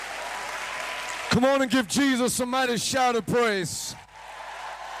Come on and give Jesus a mighty shout of praise.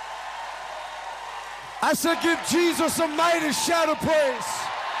 I said give Jesus a mighty shout of praise.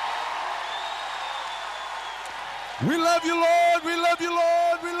 We love you, Lord. We love you,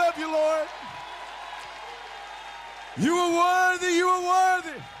 Lord. We love you, Lord. You are worthy. You are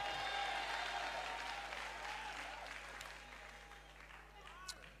worthy.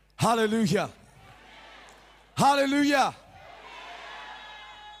 Hallelujah. Hallelujah.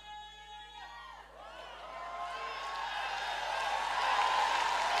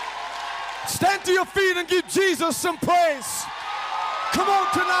 Stand to your feet and give Jesus some praise. Come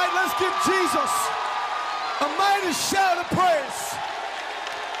on tonight, let's give Jesus a mighty shout of praise.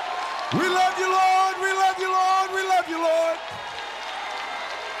 We love you, Lord. We love you, Lord. We love you, Lord.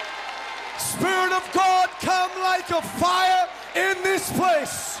 Spirit of God, come like a fire in this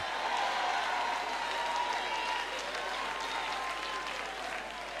place.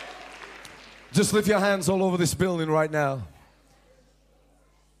 Just lift your hands all over this building right now.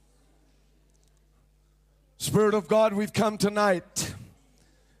 Spirit of God, we've come tonight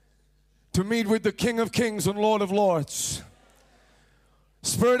to meet with the King of Kings and Lord of Lords.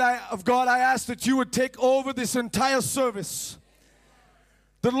 Spirit of God, I ask that you would take over this entire service.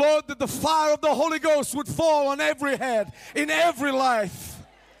 The Lord, that the fire of the Holy Ghost would fall on every head, in every life.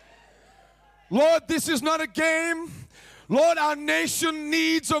 Lord, this is not a game. Lord, our nation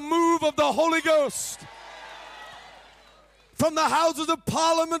needs a move of the Holy Ghost. From the houses of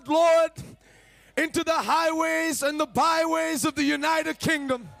Parliament, Lord, into the highways and the byways of the United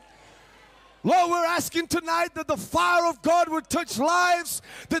Kingdom. Lord, we're asking tonight that the fire of God would touch lives,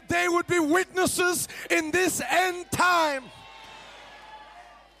 that they would be witnesses in this end time,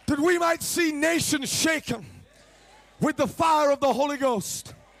 that we might see nations shaken with the fire of the Holy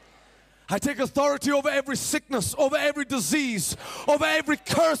Ghost. I take authority over every sickness, over every disease, over every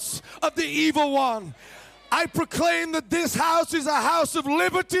curse of the evil one. I proclaim that this house is a house of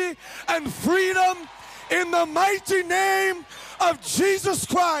liberty and freedom in the mighty name of Jesus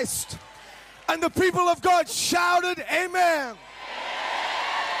Christ. And the people of God shouted, amen.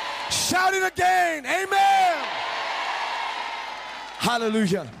 Shout it again, amen.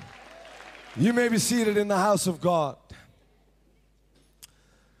 Hallelujah. You may be seated in the house of God.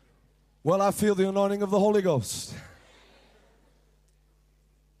 Well, I feel the anointing of the Holy Ghost.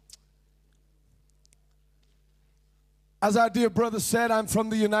 As our dear brother said, I'm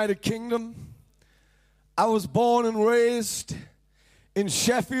from the United Kingdom. I was born and raised in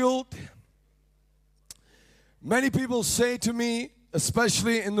Sheffield. Many people say to me,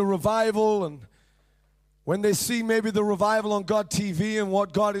 especially in the revival, and when they see maybe the revival on God TV and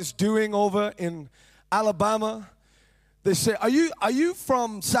what God is doing over in Alabama, they say, are you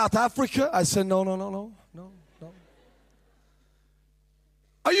from South Africa? I said, no.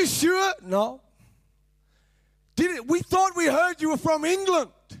 Are you sure? No. We thought we heard you were from England.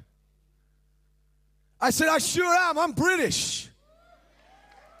 I said, I sure am. I'm British.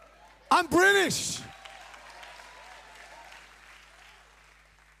 I'm British.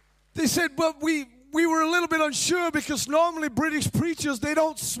 They said, but we were a little bit unsure because normally British preachers, they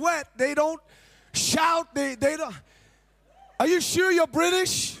don't sweat. They don't shout. They don't. Are you sure you're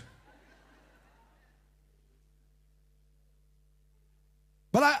British?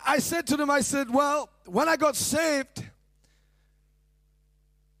 But I said to them, I said, well, when I got saved,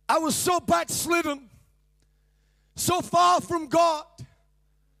 I was so backslidden, so far from God.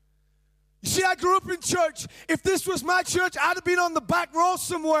 You see, I grew up in church. If this was my church, I'd have been on the back row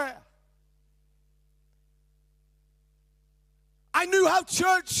somewhere. I knew how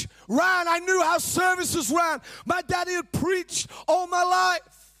church ran. I knew how services ran. My daddy had preached all my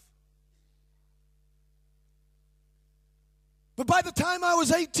life. But by the time I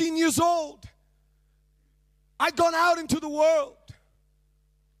was 18 years old, I'd gone out into the world.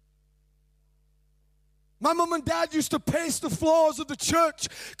 My mom and dad used to pace the floors of the church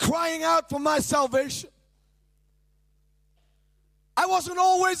crying out for my salvation. I wasn't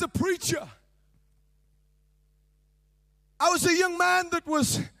always a preacher. I was a young man that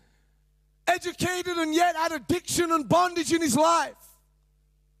was educated and yet had addiction and bondage in his life.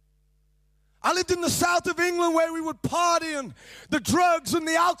 I lived in the south of England where we would party and the drugs and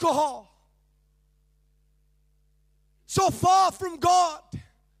the alcohol. So far from God.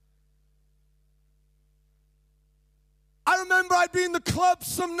 I remember I'd be in the club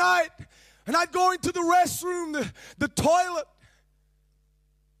some night and I'd go into the restroom, the toilet.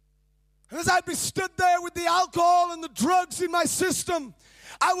 And as I'd be stood there with the alcohol and the drugs in my system,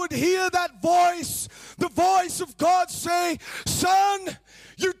 I would hear that voice, the voice of God say, son,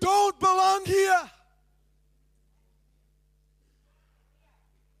 you don't belong here.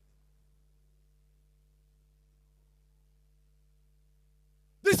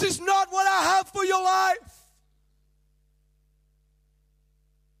 This is not what I have for your life.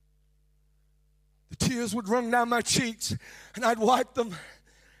 The tears would run down my cheeks, and I'd wipe them.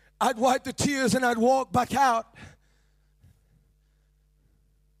 I'd wipe the tears, and I'd walk back out.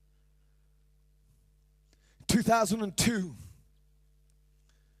 2002.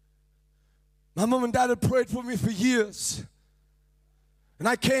 My mom and dad had prayed for me for years. And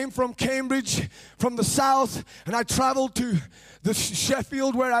I came from Cambridge, from the south, and I traveled to the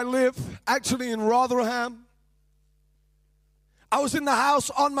Sheffield where I live, actually in Rotherham. I was in the house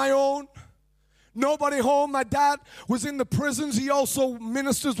on my own. Nobody home. My dad was in the prisons. He also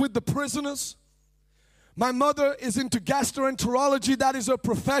ministers with the prisoners. My mother is into gastroenterology. That is her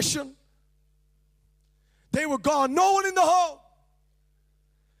profession. They were gone. No one in the home.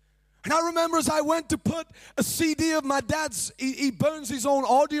 And I remember as I went to put a CD of my dad's, he burns his own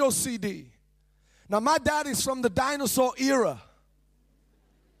audio CD. Now my dad is from the dinosaur era.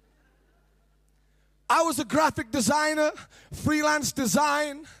 I was a graphic designer, freelance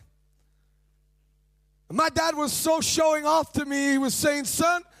design. My dad was so showing off to me. He was saying,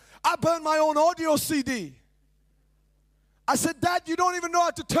 son, I burned my own audio CD. I said, Dad, you don't even know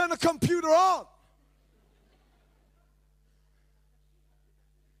how to turn a computer on.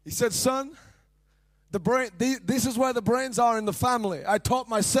 He said, son, this is where the brains are in the family. I taught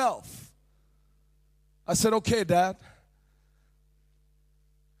myself. I said, okay, Dad.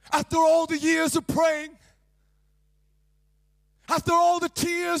 After all the years of praying, after all the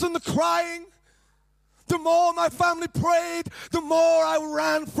tears and the crying, the more my family prayed, the more I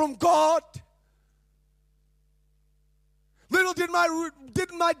ran from God. Little did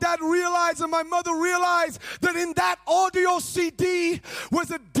my dad realize and my mother realize that in that audio CD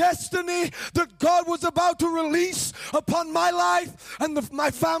was a destiny that God was about to release upon my life and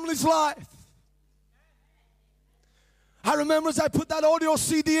my family's life. I remember as I put that audio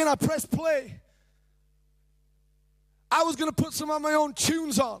CD in, I pressed play. I was going to put some of my own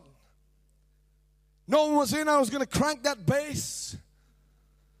tunes on. No one was in. I was going to crank that bass.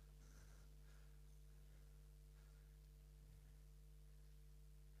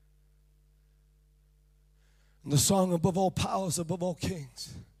 And the song, above all powers, above all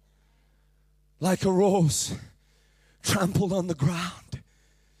kings, like a rose trampled on the ground,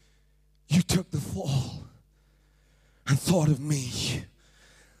 you took the fall and thought of me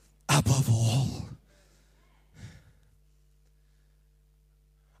above all.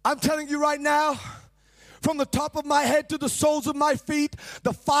 I'm telling you right now, from the top of my head to the soles of my feet,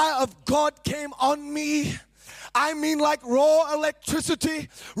 the fire of God came on me. I mean like raw electricity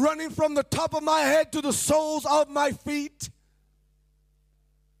running from the top of my head to the soles of my feet.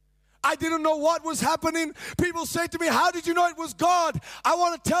 I didn't know what was happening. People say to me, how did you know it was God? I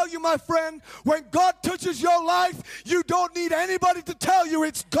want to tell you, my friend, when God touches your life, you don't need anybody to tell you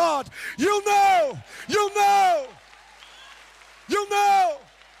it's God. You'll know. You'll know. You'll know.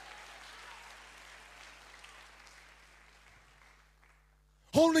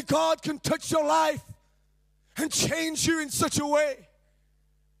 Only God can touch your life and change you in such a way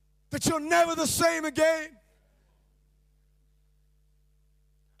that you're never the same again.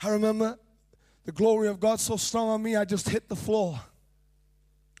 I remember the glory of God so strong on me, I just hit the floor.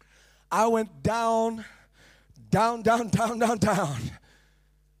 I went down, down, down, down, down, down.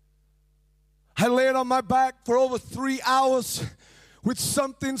 I laid on my back for over 3 hours with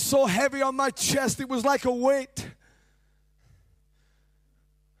something so heavy on my chest, it was like a weight.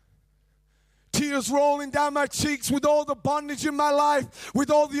 Tears rolling down my cheeks with all the bondage in my life,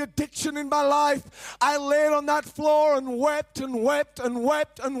 with all the addiction in my life. I laid on that floor and wept and wept and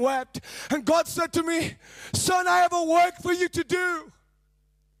wept and wept. And God said to me, son, I have a work for you to do.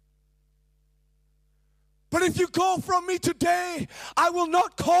 But if you go from me today, I will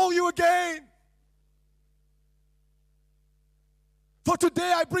not call you again. For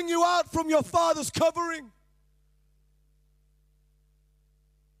today I bring you out from your father's covering.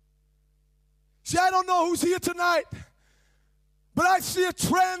 See, I don't know who's here tonight, but I see a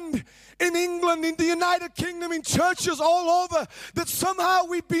trend in England, in the United Kingdom, in churches all over, that somehow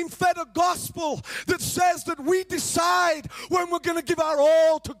we've been fed a gospel that says that we decide when we're going to give our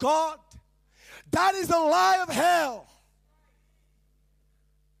all to God. That is a lie of hell.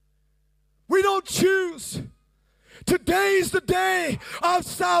 We don't choose. Today is the day of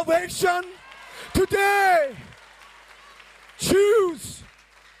salvation. Today, choose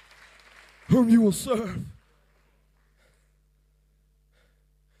whom you will serve.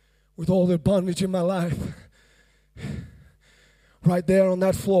 With all the bondage in my life, right there on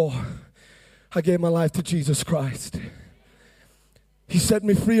that floor, I gave my life to Jesus Christ. He set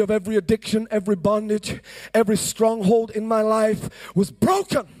me free of every addiction, every bondage, every stronghold in my life was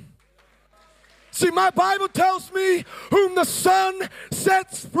broken. See, my Bible tells me whom the Son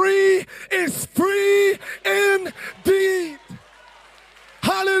sets free is free indeed.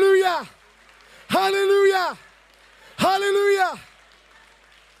 Hallelujah. Hallelujah. Hallelujah.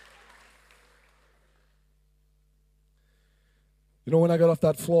 You know, when I got off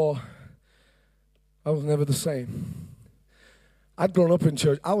that floor, I was never the same. I'd grown up in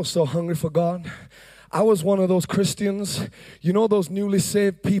church. I was so hungry for God. I was one of those Christians, you know, those newly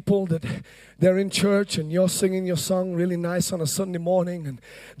saved people that they're in church and you're singing your song really nice on a Sunday morning and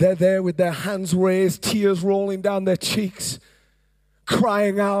they're there with their hands raised, tears rolling down their cheeks,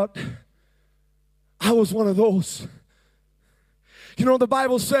 crying out. I was one of those. You know, the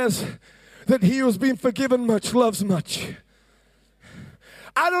Bible says that he who's been forgiven much loves much.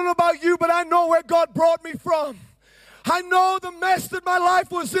 I don't know about you, but I know where God brought me from. I know the mess that my life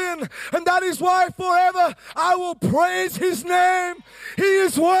was in, and that is why forever I will praise his name. He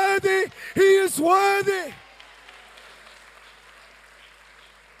is worthy. He is worthy.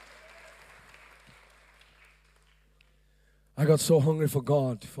 I got so hungry for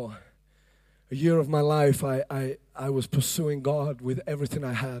God. For a year of my life, I was pursuing God with everything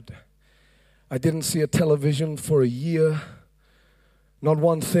I had. I didn't see a television for a year. Not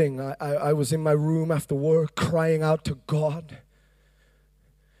one thing. I was in my room after work crying out to God.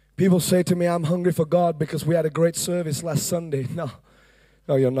 People say to me, I'm hungry for God because we had a great service last Sunday. No,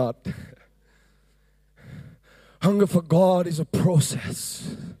 you're not. Hunger for God is a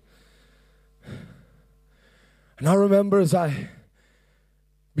process. And I remember as I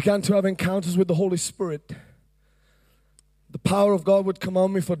began to have encounters with the Holy Spirit, the power of God would come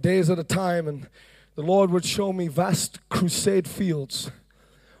on me for days at a time, and the Lord would show me vast crusade fields,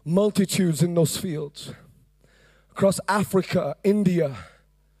 multitudes in those fields, across Africa, India.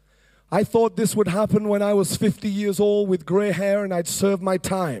 I thought this would happen when I was 50 years old with gray hair and I'd served my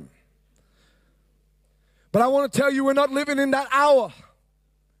time. But I want to tell you, we're not living in that hour.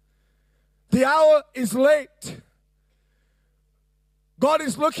 The hour is late. God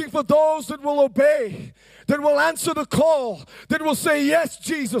is looking for those that will obey, that will answer the call, that will say, yes,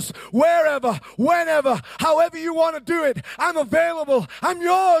 Jesus, wherever, whenever, however you want to do it, I'm available. I'm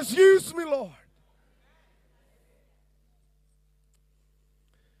yours. Use me, Lord.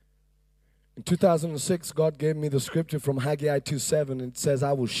 In 2006, God gave me the scripture from Haggai 2:7. It says,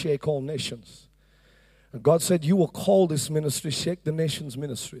 I will shake all nations. And God said, you will call this ministry Shake the Nations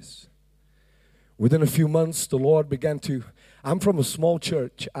Ministries. Within a few months, the Lord began to, I'm from a small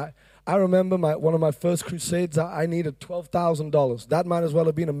church. I remember one of my first crusades, I needed $12,000. That might as well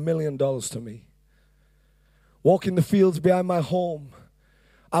have been $1 million to me. Walking the fields behind my home,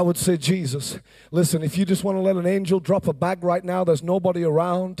 I would say, Jesus, listen, if you just want to let an angel drop a bag right now, there's nobody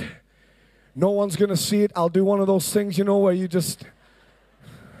around. No one's going to see it. I'll do one of those things, you know, where you just...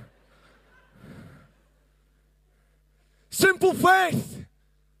 Simple faith.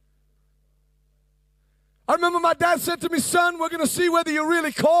 I remember my dad said to me, son, we're going to see whether you're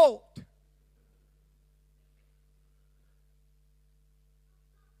really called.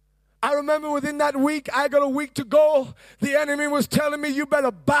 I remember within that week, I got a week to go. The enemy was telling me, you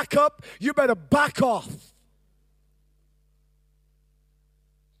better back up, you better back off.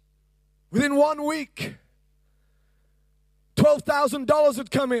 Within 1 week, $12,000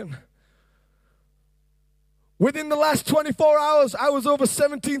 had come in. Within the last 24 hours, I was over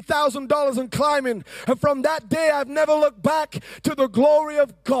 $17,000 and climbing. And from that day, I've never looked back to the glory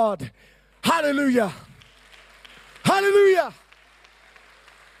of God. Hallelujah. Hallelujah.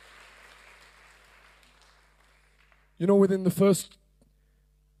 You know, within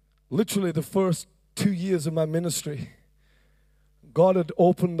literally the first 2 years of my ministry, God had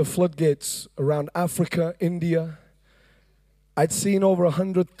opened the floodgates around Africa, India. I'd seen over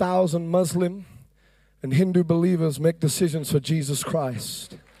 100,000 Muslim and Hindu believers make decisions for Jesus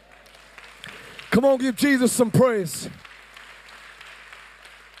Christ. Come on, give Jesus some praise.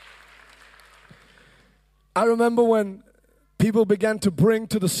 I remember when people began to bring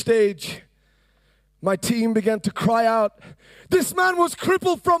to the stage, my team began to cry out, this man was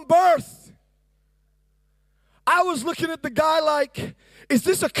crippled from birth. I was looking at the guy like, is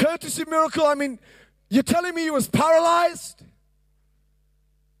this a courtesy miracle? I mean, you're telling me he was paralyzed?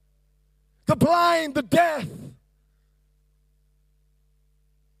 The blind, the deaf.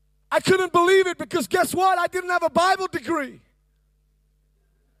 I couldn't believe it because guess what? I didn't have a Bible degree.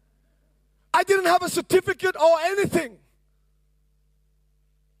 I didn't have a certificate or anything.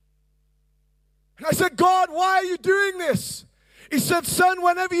 And I said, God, why are you doing this? He said, son,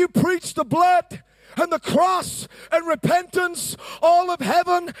 whenever you preach the blood and the cross and repentance, all of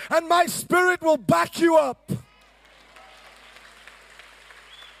heaven and my spirit will back you up.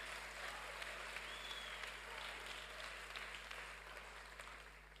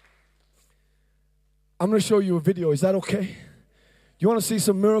 I'm going to show you a video. Is that okay? You want to see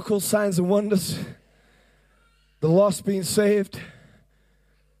some miracles, signs, and wonders? The lost being saved?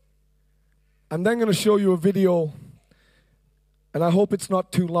 I'm then going to show you a video, and I hope it's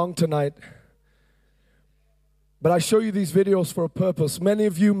not too long tonight. But I show you these videos for a purpose. Many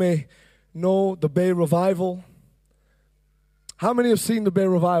of you may know the Bay Revival. How many have seen the Bay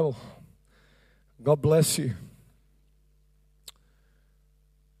Revival? God bless you.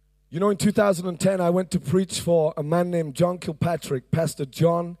 You know, in 2010, I went to preach for a man named John Kilpatrick, Pastor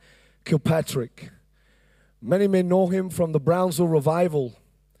John Kilpatrick. Many may know him from the Brownsville Revival,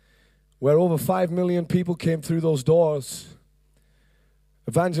 where over 5 million people came through those doors.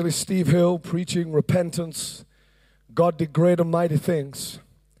 Evangelist Steve Hill preaching repentance. God did great and mighty things.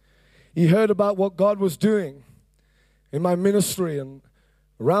 He heard about what God was doing in my ministry and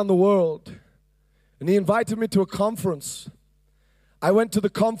around the world, and he invited me to a conference. I went to the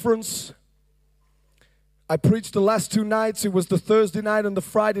conference. I preached the last 2 nights. It was the Thursday night and the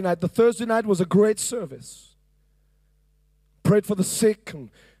Friday night. The Thursday night was a great service. Prayed for the sick and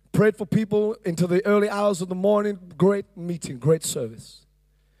prayed for people into the early hours of the morning. Great meeting, great service.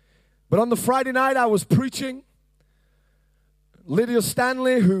 But on the Friday night, I was preaching. Lydia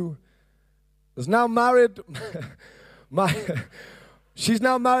Stanley, who is now married, she's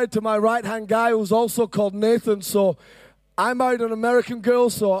now married to my right-hand guy, who's also called Nathan. So I married an American girl,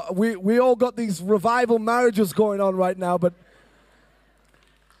 so we all got these revival marriages going on right now, but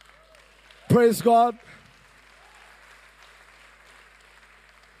praise God.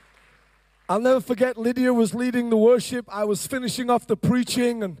 I'll never forget, Lydia was leading the worship. I was finishing off the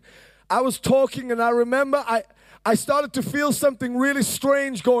preaching, and I was talking, and I remember I started to feel something really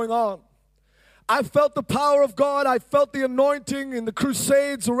strange going on. I felt the power of God. I felt the anointing in the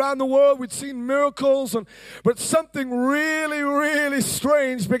crusades around the world. We'd seen miracles, but something really, really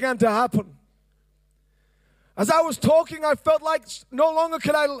strange began to happen. As I was talking, I felt like no longer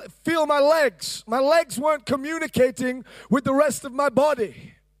could I feel my legs. My legs weren't communicating with the rest of my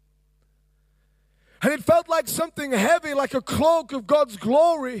body. And it felt like something heavy, like a cloak of God's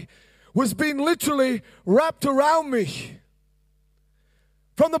glory, was being literally wrapped around me.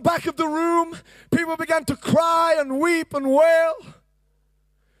 From the back of the room, people began to cry and weep and wail.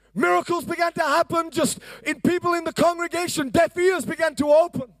 Miracles began to happen just in people in the congregation. Deaf ears began to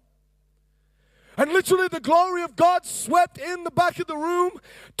open. And literally the glory of God swept in the back of the room.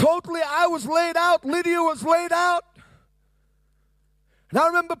 Totally, I was laid out. Lydia was laid out. And I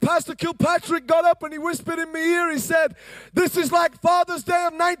remember Pastor Kilpatrick got up and he whispered in my ear. He said, "This is like Father's Day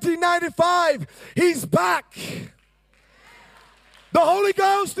of 1995. He's back. The Holy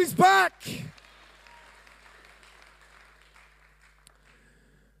Ghost is back."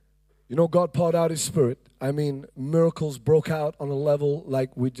 You know, God poured out His Spirit. I mean, miracles broke out on a level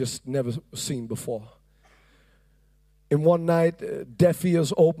like we just never seen before. In one night, deaf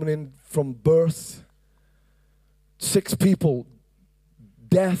ears opening from birth. 6 people,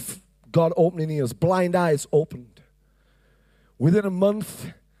 deaf, God opening ears, blind eyes opened. Within a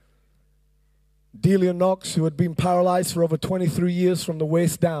month, Delia Knox, who had been paralyzed for over 23 years from the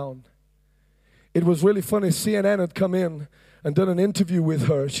waist down. It was really funny. CNN had come in and done an interview with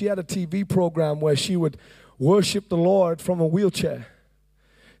her. She had a TV program where she would worship the Lord from a wheelchair.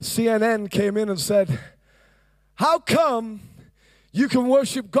 CNN came in and said, "How come you can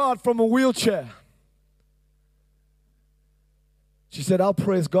worship God from a wheelchair?" She said, "I'll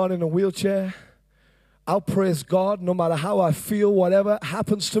praise God in a wheelchair. I'll praise God no matter how I feel, whatever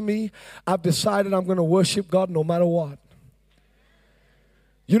happens to me. I've decided I'm going to worship God no matter what."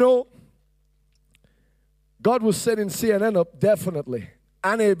 You know, God was setting CNN up definitely,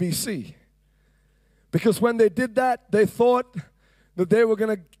 and ABC. Because when they did that, they thought that they were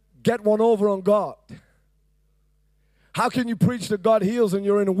going to get one over on God. How can you preach that God heals and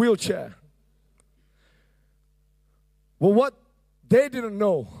you're in a wheelchair? Well, what they didn't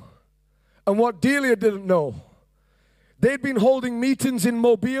know, and what Delia didn't know, they'd been holding meetings in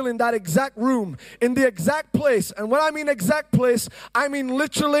Mobile in that exact room, in the exact place. And when I mean exact place, I mean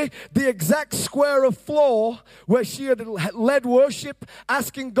literally the exact square of floor where she had led worship,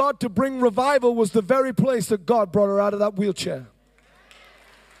 asking God to bring revival, was the very place that God brought her out of that wheelchair.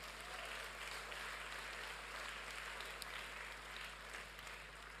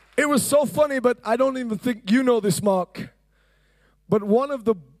 It was so funny, but I don't even think you know this, Mark. But one of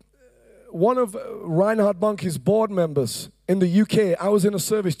one of Reinhard Bonnke's board members in the UK, I was in a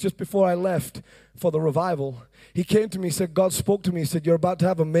service just before I left for the revival. He came to me, he said, God spoke to me, he said, you're about to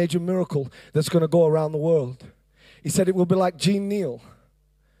have a major miracle that's going to go around the world. He said, it will be like Jean Neal,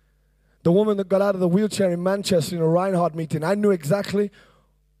 the woman that got out of the wheelchair in Manchester in a Reinhard meeting. I knew exactly,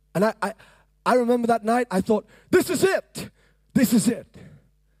 and I remember that night, I thought, this is it. This is it.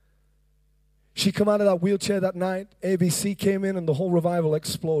 She came out of that wheelchair that night, ABC came in, and the whole revival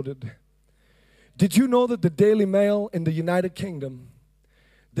exploded. Did you know that the Daily Mail in the United Kingdom,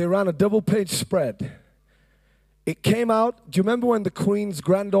 they ran a double-page spread? It came out, do you remember when the Queen's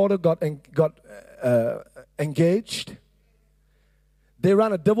granddaughter got engaged? They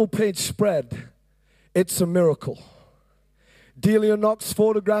ran a double-page spread. It's a miracle. Delia Knox's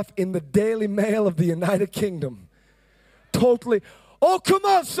photograph in the Daily Mail of the United Kingdom. Totally. Oh, come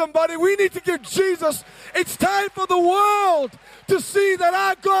on, somebody. We need to give Jesus. It's time for the world to see that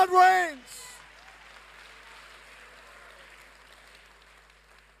our God reigns.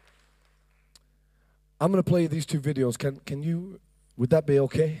 I'm going to play these two videos. Can you, would that be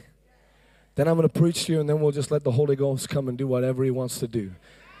okay? Then I'm going to preach to you, and then we'll just let the Holy Ghost come and do whatever He wants to do.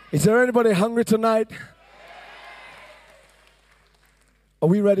 Is there anybody hungry tonight? Are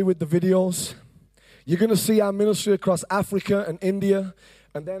we ready with the videos? You're going to see our ministry across Africa and India,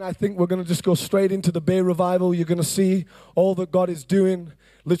 and then I think we're going to just go straight into the Bay Revival. You're going to see all that God is doing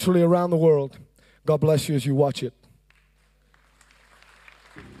literally around the world. God bless you as you watch it.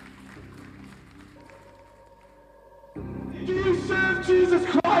 Do you serve Jesus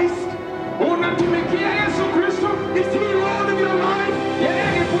Christ? Unamtumikia Yesu Kristo? Is He Lord of your life? Yeye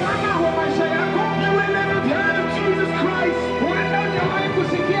ni Bwana wa maisha yako? You will never heard of Jesus Christ. Huenda hujawahi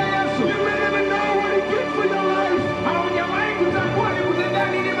kusikia Yesu. You will never know what He did for your life. Haujawahi kutambua ni kutenda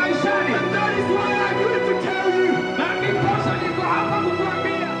nini maishani. And that is why I'm here to tell you. Na ndiposa niko hapa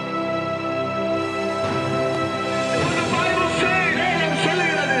kukuambia. What the Bible says,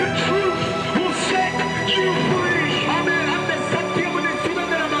 the truth will set you free. Amen.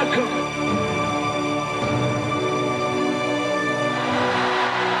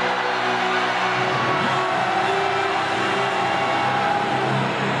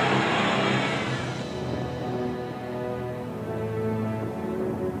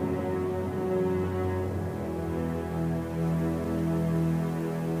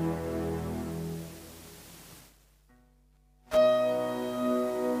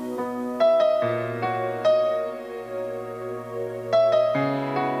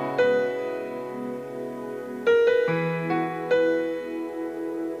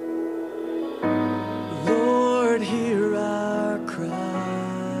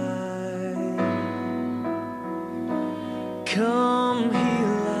 Come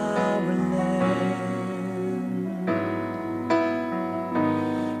heal our land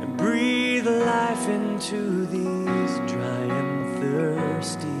and breathe life into these dry and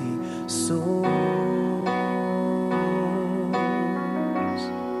thirsty souls.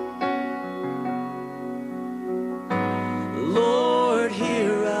 Lord,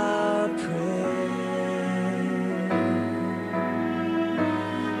 hear our prayer.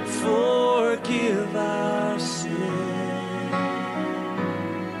 Forgive our sin.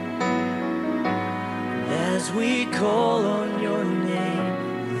 As we call on your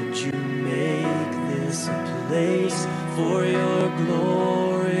name, would you make this a place for your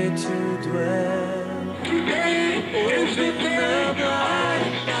glory to dwell? Today is the day of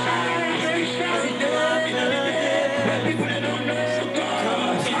life. Come to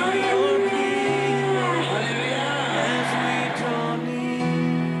your people as we draw near.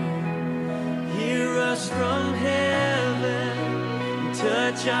 Hear us from heaven and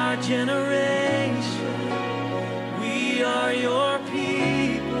touch our generation. We are your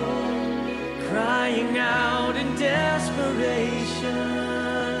people, crying out in desperation.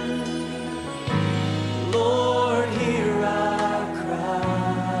 Lord, hear our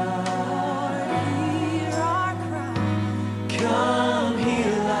cry. Hear our cry. Come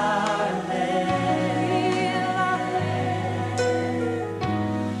heal our land.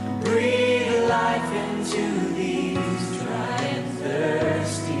 Breathe life into these dry and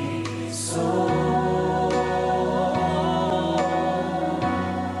thirsty souls.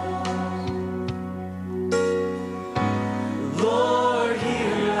 Lord,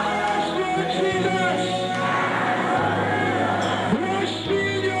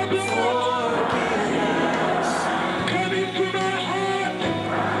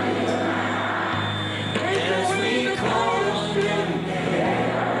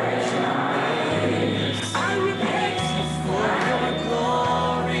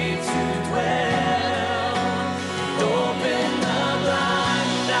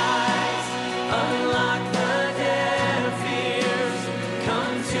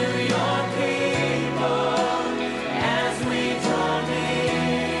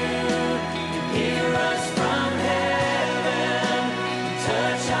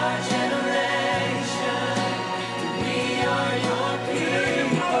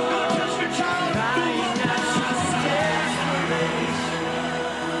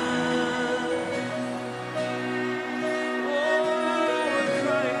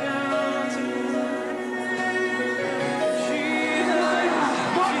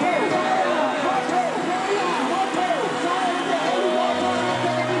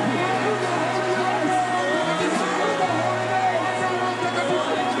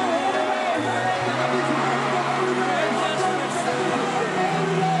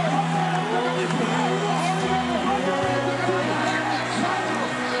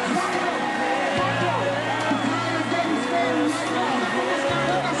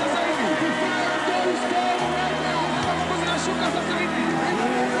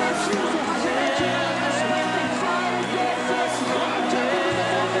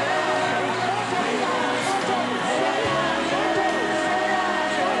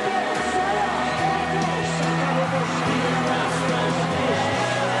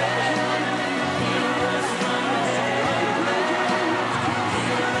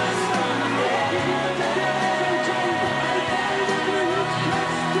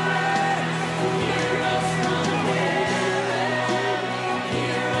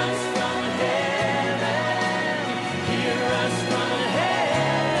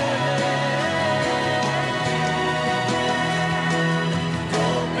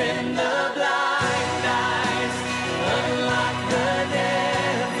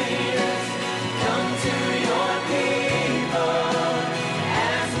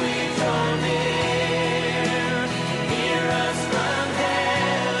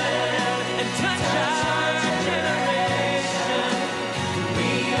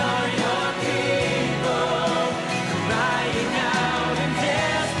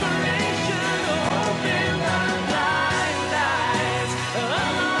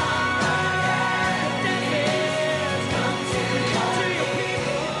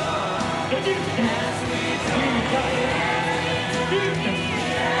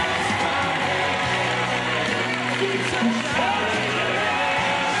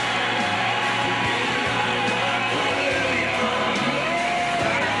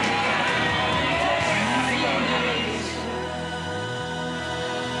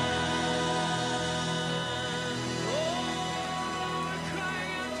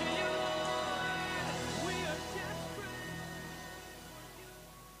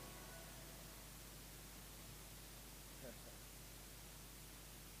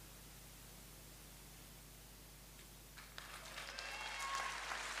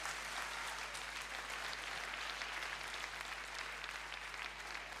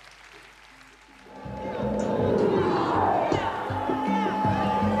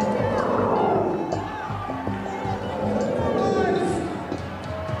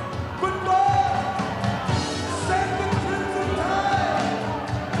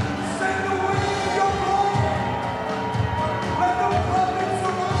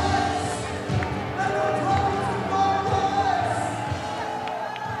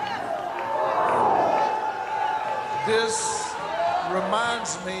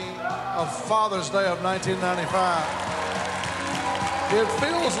 of Father's Day of 1995. It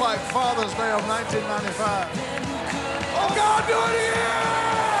feels like Father's Day of 1995. Oh, God, do it again!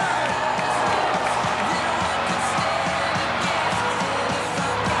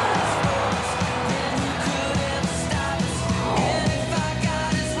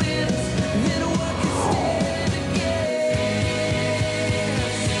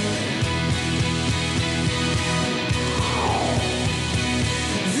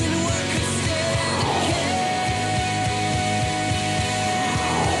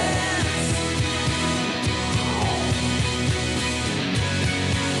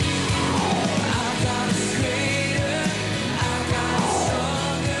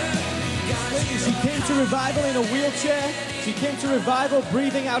 She came to revival in a wheelchair. She came to revival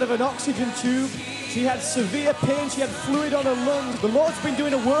breathing out of an oxygen tube. She had severe pain. She had fluid on her lungs. The Lord's been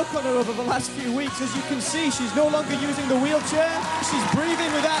doing a work on her over the last few weeks. As you can see, she's no longer using the wheelchair. She's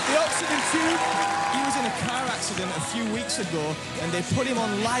breathing without the oxygen tube. He was in a car accident a few weeks ago, and they put him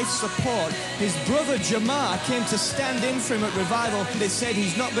on life support. His brother Jamar came to stand in for him at revival. They said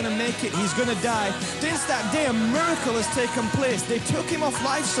he's not going to make it, he's going to die. Since that day, a miracle has taken place. They took him off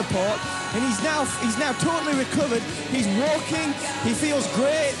life support, and he's now totally recovered. He's walking, he feels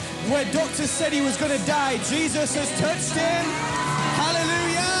great. Where doctors said he was going to die, Jesus has touched him.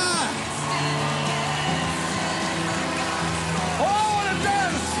 Hallelujah! Oh, I want to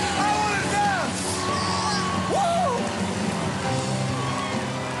dance! I want to dance!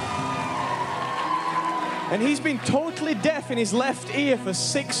 Woo! And he's been totally deaf in his left ear for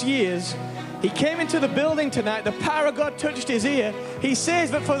 6 years. He came into the building tonight, the power of God touched his ear. He says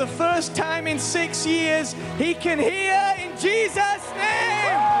that for the first time in 6 years, he can hear in Jesus'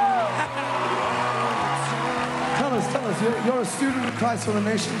 name! Tell us, you're a student of Christ for the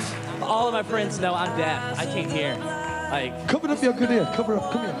Nations. All of my friends know I'm deaf. I can't hear. Like, Cover up your good ear. Cover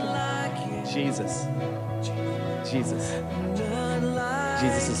up. Come here. Jesus. Jesus.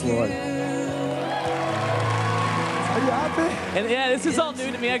 Jesus is Lord. Are you happy? And yeah, this is all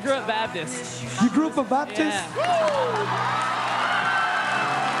new to me. I grew up Baptist. You grew up a Baptist? Yeah.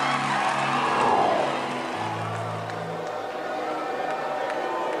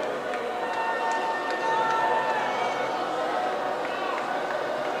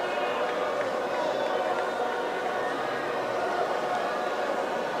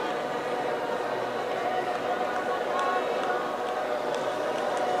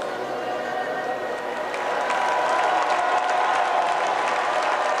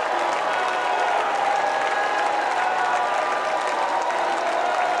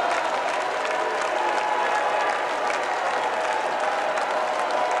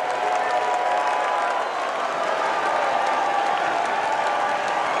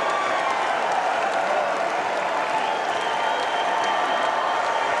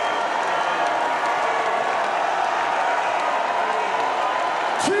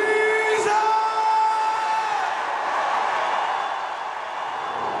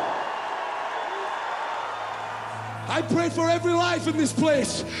 I pray for every life in this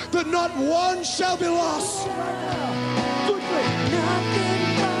place that not one shall be lost.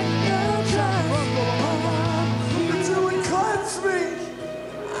 Until it cleanse me.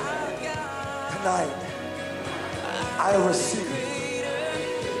 Tonight, I receive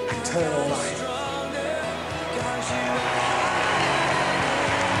eternal life.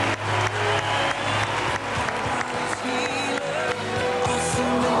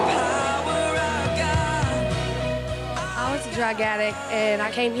 Drug addict, and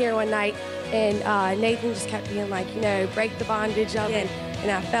I came here one night, and Nathan just kept being like, you know, break the bondage of it, and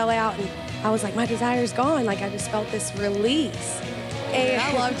I fell out, and I was like, my desire's gone. Like, I just felt this release, and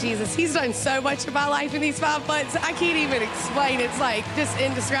I love Jesus. He's done so much in my life in these 5 months. I can't even explain. It's like just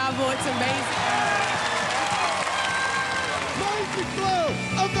indescribable. It's amazing. Mighty flow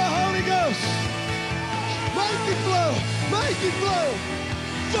of the Holy Ghost. Mighty flow. Mighty flow.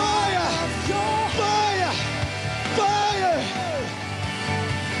 Fire. Fire. Fire!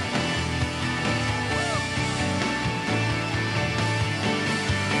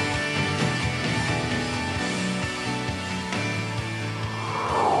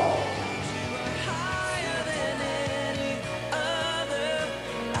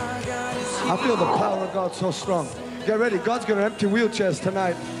 I feel the power of God so strong. Get ready. God's going to empty wheelchairs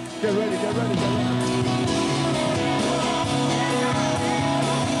tonight. Get ready, get ready, get ready.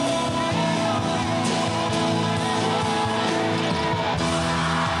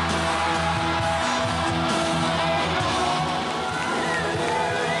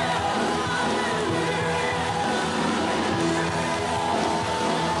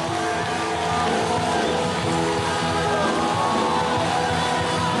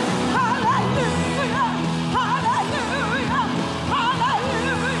 Hallelujah!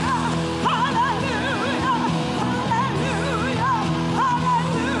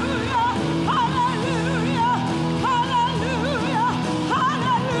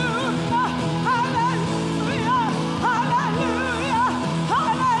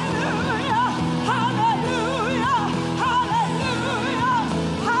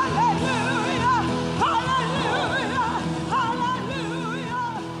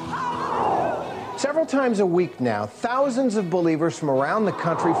 times a week now, thousands of believers from around the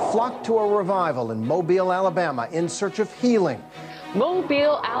country flock to a revival in Mobile, Alabama, in search of healing.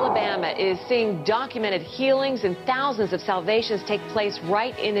 Mobile, Alabama is seeing documented healings and thousands of salvations take place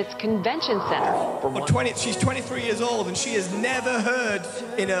right in its convention center. She's 23 years old and she has never heard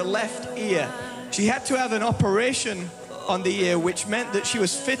in her left ear. She had to have an operation on the ear, which meant that she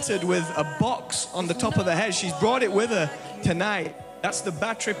was fitted with a box on the top of the head. She's brought it with her tonight. That's the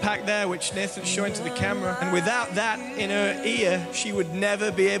battery pack there, which Nathan's showing to the camera. And without that in her ear, she would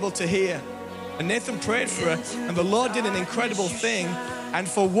never be able to hear. And Nathan prayed for her, and the Lord did an incredible thing. And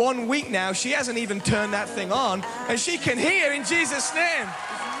for 1 week now, she hasn't even turned that thing on, and she can hear in Jesus' name.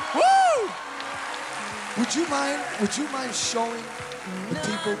 Woo! Would you mind showing the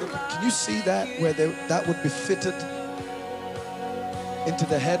people, can you see that, where that would be fitted into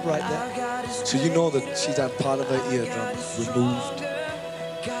the head right there? So you know that she's had part of her eardrum removed.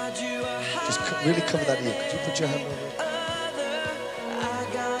 Just really cover that ear. Could you put your hand over it?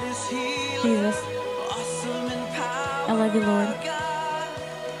 Jesus, I love you, Lord.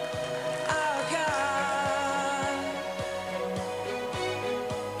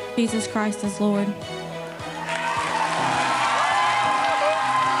 Jesus Christ is Lord.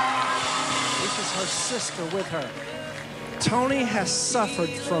 This is her sister with her. Tony has suffered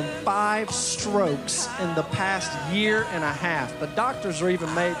from 5 strokes in the past year and a half. The doctors are even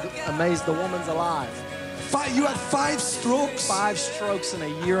amazed the woman's alive. You had 5 strokes? 5 strokes in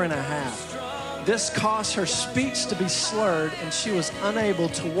a year and a half. This caused her speech to be slurred and she was unable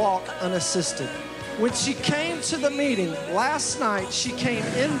to walk unassisted. When she came to the meeting last night, she came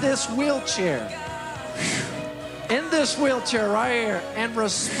in this wheelchair. In this wheelchair right here, and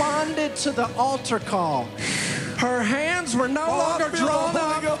responded to the altar call. Her hands were no longer drawn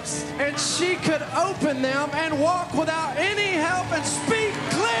up, and she could open them and walk without any help and speak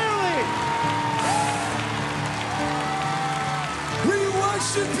clearly. We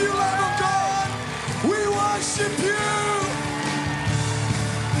worship you, Lamb of God. We worship you.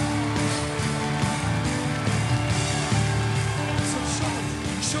 So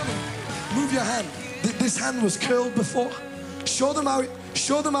show them. Move your hand. This hand was curled before. Show them how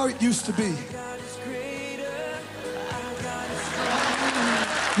it used to be.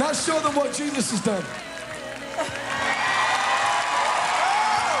 Now show them what Jesus has done.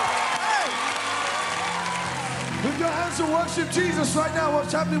 Lift your hands and worship Jesus right now.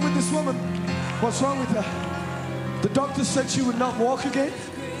 What's happening with this woman? What's wrong with her? The doctor said she would not walk again.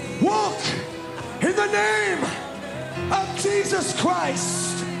 Walk in the name of Jesus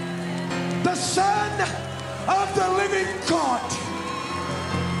Christ, the Son of the living God.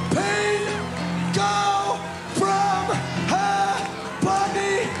 Pain, go from her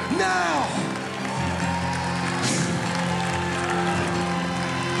body now.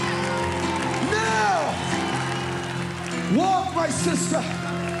 Now. Walk, my sister.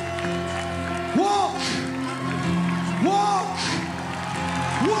 Walk. Walk.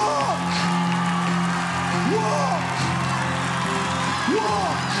 Walk. Walk.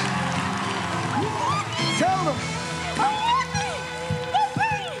 Walk. Walk. Tell them.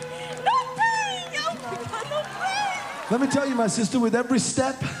 Let me tell you, my sister, with every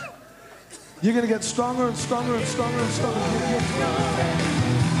step, you're going to get stronger and stronger and stronger and stronger.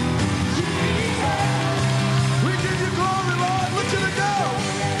 We give you glory, Lord. Look at it go.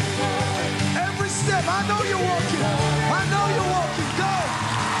 Every step. I know you're walking. I know you're walking. Go.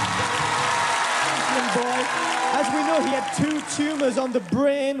 Boy. As we know, he had 2 tumors on the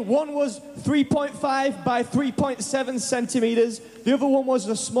brain. One was 3.5 by 3.7 centimeters. The other one was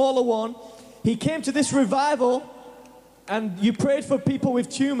a smaller one. He came to this revival, and you prayed for people with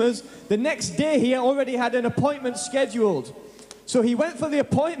tumors. The next day, he already had an appointment scheduled. So he went for the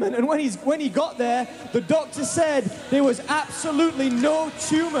appointment, and when he got there, the doctor said there was absolutely no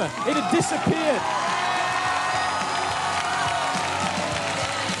tumor. It had disappeared.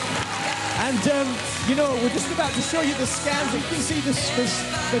 And, you know, we're just about to show you the scans. You can see the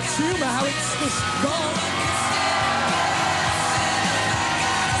tumor, how it's just gone.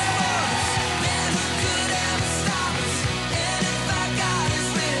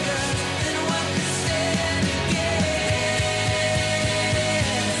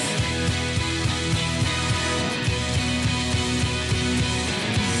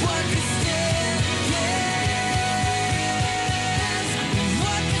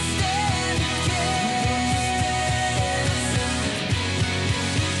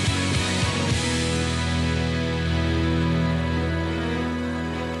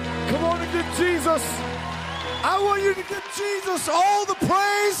 Jesus. I want you to give Jesus all the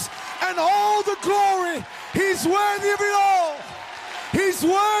praise and all the glory. He's worthy of it all. He's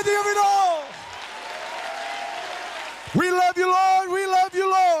worthy of it all. We love you, Lord. We love you,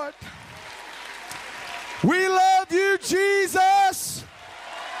 Lord. We love you, Jesus.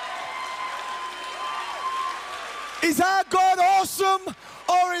 Is our God awesome,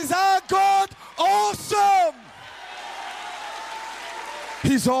 or is our God awesome?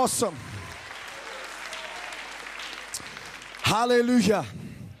 He's awesome. Hallelujah.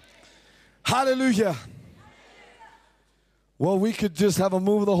 Hallelujah. Well, we could just have a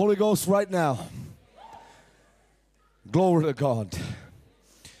move of the Holy Ghost right now. Glory to God.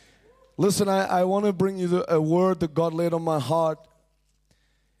 Listen, I want to bring you a word that God laid on my heart.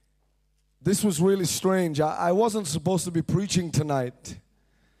 This was really strange. I wasn't supposed to be preaching tonight.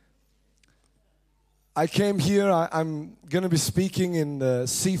 I came here, I'm going to be speaking in the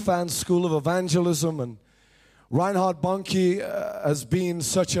CFAN School of Evangelism, and Reinhard Bonnke has been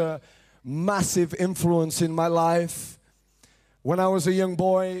such a massive influence in my life. When I was a young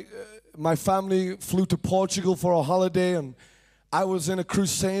boy, my family flew to Portugal for a holiday, and I was in a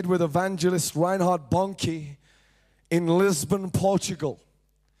crusade with evangelist Reinhard Bonnke in Lisbon, Portugal.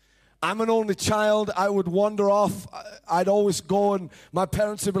 I'm an only child. I would wander off. I'd always go, and my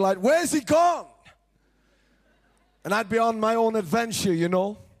parents would be like, "Where's he gone?" And I'd be on my own adventure, you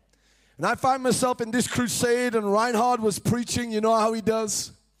know. And I find myself in this crusade, and Reinhard was preaching. You know how he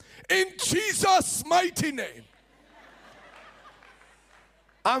does? In Jesus' mighty name.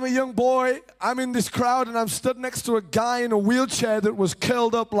 I'm a young boy. I'm in this crowd, and I'm stood next to a guy in a wheelchair that was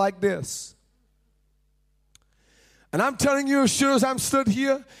curled up like this. And I'm telling you, as sure as I'm stood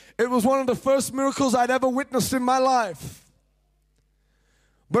here, it was one of the first miracles I'd ever witnessed in my life.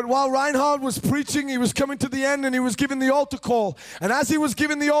 But while Reinhard was preaching, he was coming to the end, and he was giving the altar call. And as he was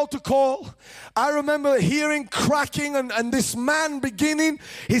giving the altar call, I remember hearing cracking, and this man beginning,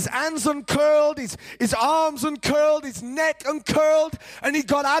 his hands uncurled, his arms uncurled, his neck uncurled, and he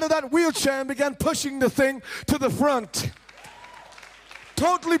got out of that wheelchair and began pushing the thing to the front.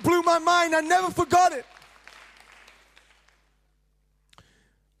 Totally blew my mind. I never forgot it.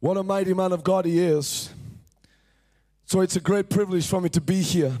 What a mighty man of God he is. So it's a great privilege for me to be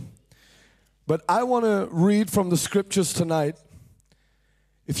here. But I want to read from the scriptures tonight.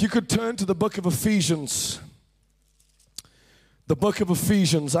 If you could turn to the book of Ephesians. The book of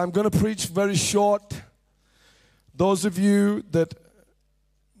Ephesians. I'm going to preach very short. Those of you that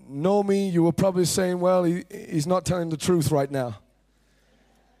know me, you were probably saying, well, he's not telling the truth right now.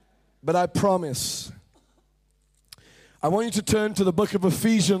 But I promise. I want you to turn to the book of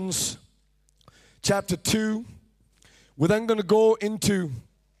Ephesians, chapter 2. We're then going to go into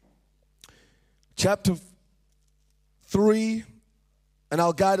chapter 3, and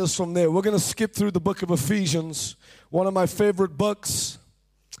I'll guide us from there. We're going to skip through the book of Ephesians, one of my favorite books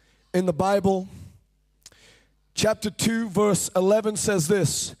in the Bible. Chapter 2, verse 11 says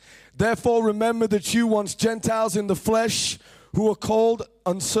this: "Therefore remember that you once Gentiles in the flesh, who are called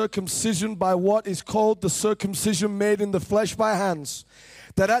uncircumcision by what is called the circumcision made in the flesh by hands,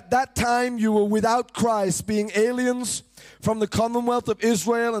 that at that time you were without Christ, being aliens from the commonwealth of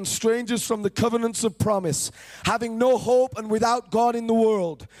Israel and strangers from the covenants of promise, having no hope and without God in the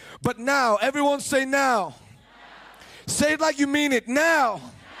world. But now," everyone say now. Say it like you mean it, now.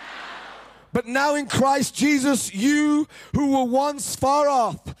 "But now in Christ Jesus, you who were once far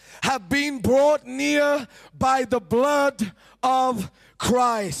off have been brought near by the blood of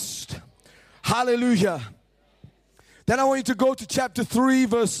Christ." Hallelujah. Then I want you to go to chapter 3,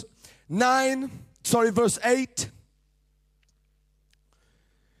 verse 8.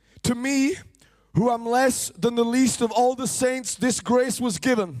 "To me, who am less than the least of all the saints, this grace was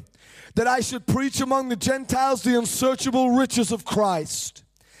given, that I should preach among the Gentiles the unsearchable riches of Christ,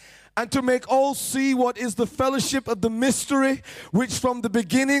 and to make all see what is the fellowship of the mystery, which from the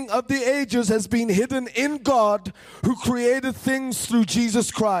beginning of the ages has been hidden in God, who created things through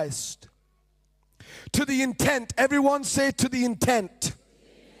Jesus Christ. To the intent," everyone say to the intent,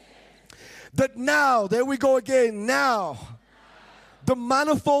 "that now," there we go again, "now the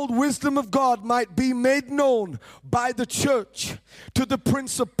manifold wisdom of God might be made known by the church to the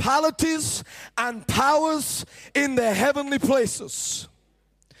principalities and powers in the heavenly places."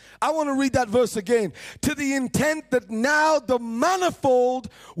 I want to read that verse again. "To the intent that now the manifold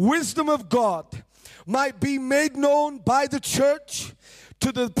wisdom of God might be made known by the church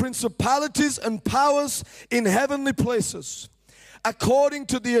to the principalities and powers in heavenly places, according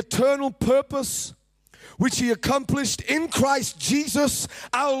to the eternal purpose which he accomplished in Christ Jesus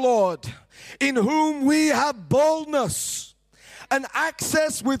our Lord, in whom we have boldness and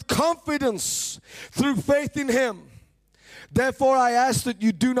access with confidence through faith in him. Therefore I ask that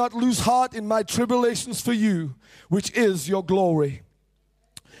you do not lose heart in my tribulations for you, which is your glory."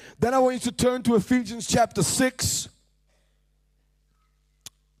 Then I want you to turn to Ephesians chapter 6.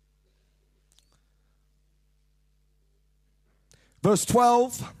 Verse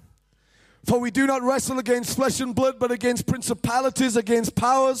 12. For we do not wrestle against flesh and blood, but against principalities, against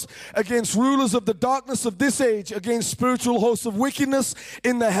powers, against rulers of the darkness of this age, against spiritual hosts of wickedness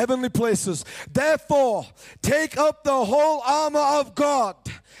in the heavenly places. Therefore, take up the whole armor of God,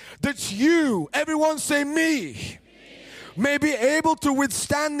 that you, everyone say me, may be able to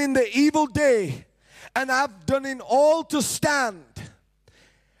withstand in the evil day, and have done in all to stand.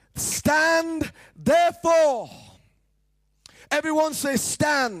 Stand, therefore. Everyone say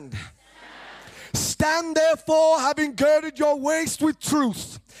stand. Stand therefore, having girded your waist with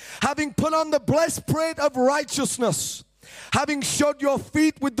truth, having put on the breastplate of righteousness, having shod your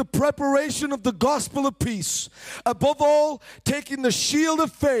feet with the preparation of the gospel of peace. Above all, taking the shield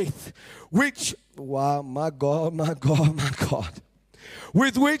of faith, which, wow, my God,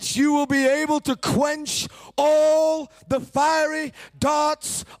 with which you will be able to quench all the fiery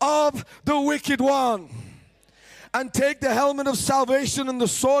darts of the wicked one. And take the helmet of salvation and the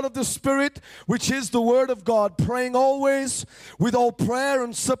sword of the Spirit, which is the word of God, praying always with all prayer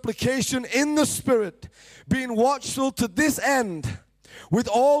and supplication in the Spirit, being watchful to this end, with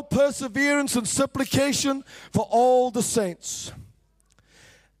all perseverance and supplication for all the saints.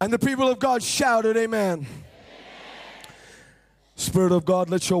 And the people of God shouted, amen. Amen. Spirit of God,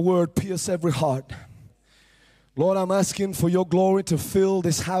 let your word pierce every heart. Lord, I'm asking for your glory to fill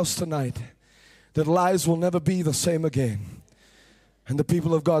this house tonight, that lives will never be the same again. And the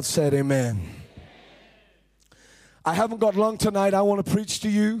people of God said, amen. I haven't got long tonight. I want to preach to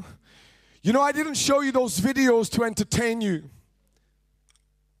you. You know, I didn't show you those videos to entertain you.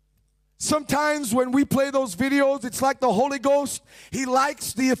 Sometimes when we play those videos, it's like the Holy Ghost, He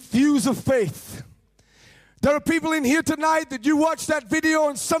likes the fuse of faith. There are people in here tonight that you watched that video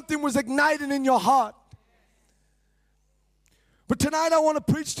and something was ignited in your heart. But tonight I want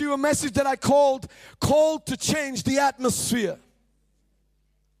to preach to you a message that I called to change the atmosphere.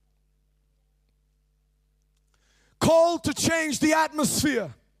 Called to change the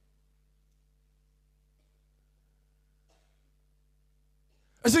atmosphere.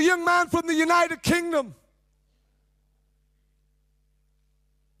 As a young man from the United Kingdom,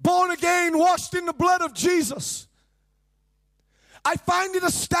 born again, washed in the blood of Jesus, I find it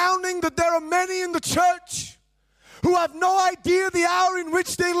astounding that there are many in the church who have no idea the hour in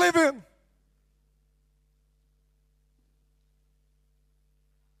which they live in.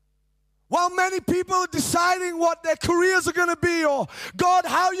 While many people are deciding what their careers are going to be, or God,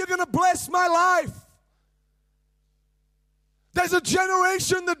 how you're going to bless my life. There's a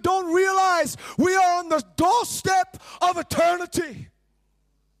generation that don't realize we are on the doorstep of eternity.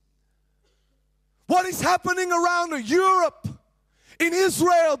 What is happening around Europe, in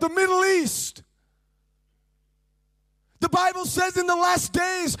Israel, the Middle East. The Bible says in the last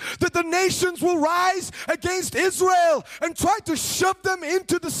days that the nations will rise against Israel and try to shove them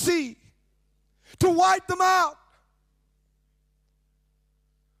into the sea, to wipe them out.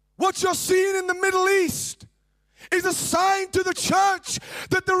 What you're seeing in the Middle East is a sign to the church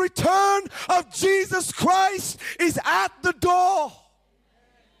that the return of Jesus Christ is at the door.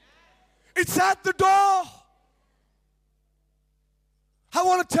 It's at the door. I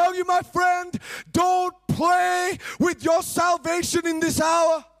want to tell you, my friend, don't play with your salvation in this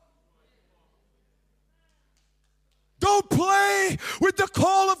hour. Don't play with the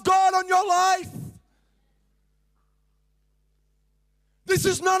call of God on your life. This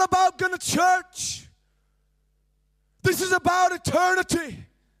is not about going to church. This is about eternity.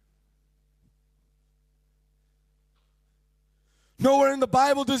 Nowhere in the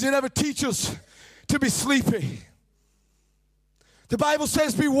Bible does it ever teach us to be sleepy. The Bible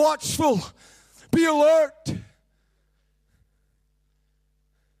says be watchful, be alert.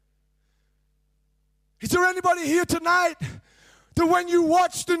 Is there anybody here tonight that when you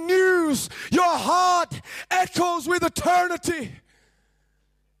watch the news, your heart echoes with eternity?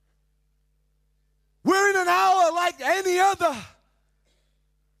 We're in an hour like any other.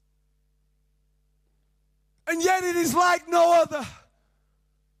 And yet it is like no other.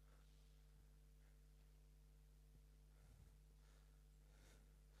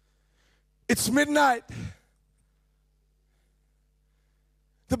 It's midnight.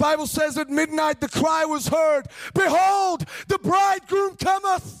 The Bible says at midnight the cry was heard, behold, the bridegroom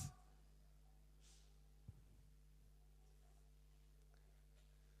cometh.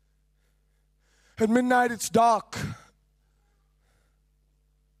 At midnight it's dark.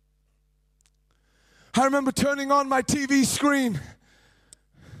 I remember turning on my TV screen,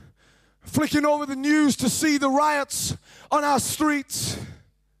 flicking over the news to see the riots on our streets,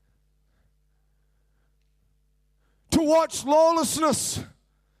 to watch lawlessness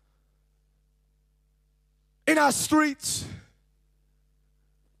in our streets.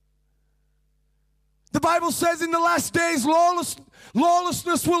 The Bible says in the last days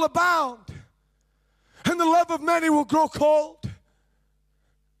lawlessness will abound, and the love of many will grow cold.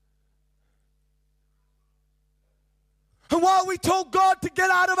 And while we told God to get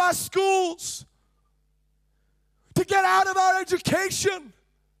out of our schools, to get out of our education,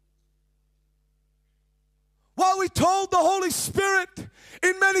 while we told the Holy Spirit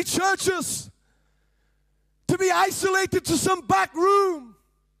in many churches to be isolated to some back room,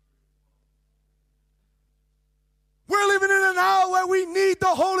 we're living in an hour where we need the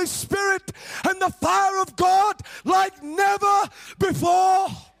Holy Spirit and the fire of God like never before.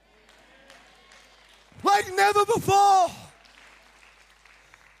 Like never before.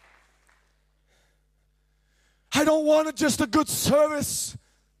 I don't want just a good service.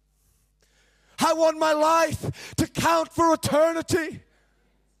 I want my life to count for eternity.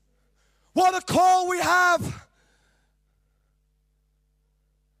 What a call we have.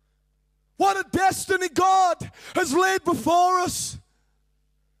 What a destiny God has laid before us.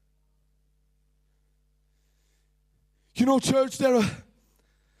 You know, church, the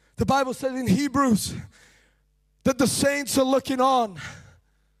Bible says in Hebrews that the saints are looking on.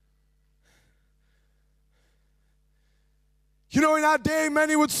 You know, in our day,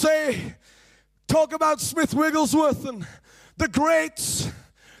 many would say, talk about Smith Wigglesworth and the greats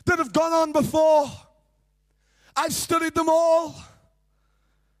that have gone on before. I've studied them all.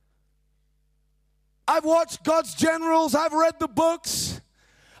 I've watched God's Generals. I've read the books.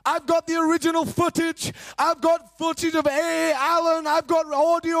 I've got the original footage. I've got footage of A. Allen. I've got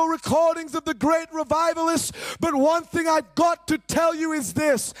audio recordings of the great revivalists. But one thing I've got to tell you is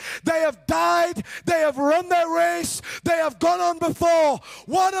this. They have died. They have run their race. They have gone on before.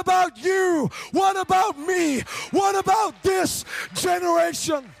 What about you? What about me? What about this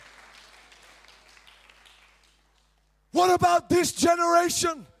generation? What about this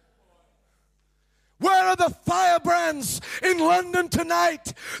generation? Where are the firebrands in London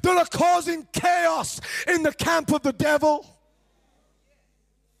tonight that are causing chaos in the camp of the devil?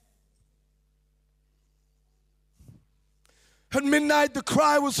 At midnight, the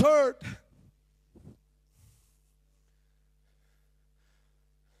cry was heard.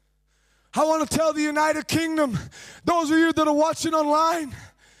 I want to tell the United Kingdom, those of you that are watching online,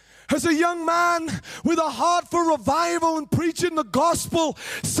 as a young man with a heart for revival and preaching the gospel,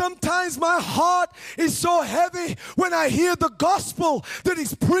 sometimes my heart is so heavy when I hear the gospel that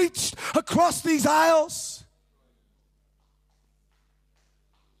is preached across these aisles.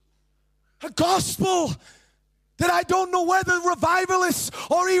 A gospel that I don't know whether revivalists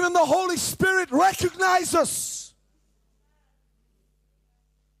or even the Holy Spirit recognize us.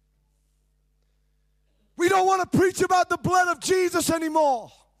 We don't want to preach about the blood of Jesus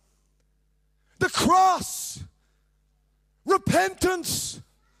anymore. The cross, repentance,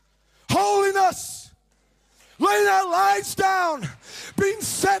 holiness, laying our lives down, being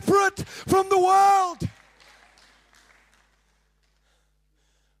separate from the world.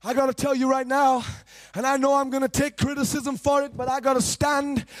 I got to tell you right now, and I know I'm going to take criticism for it, but I got to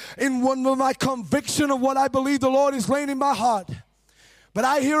stand in one of my conviction of what I believe the Lord is laying in my heart. But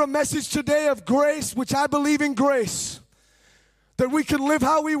I hear a message today of grace, which I believe in grace. That we can live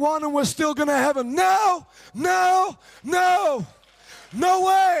how we want and we're still going to heaven. No, no, no. No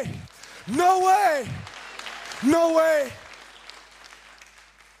way. No way. No way.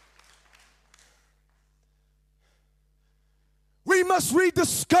 We must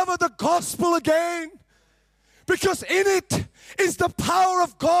rediscover the gospel again, because in it is the power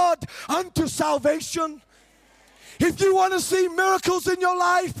of God unto salvation. If you want to see miracles in your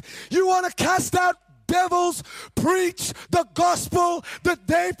life, you want to cast out devils, preach the gospel that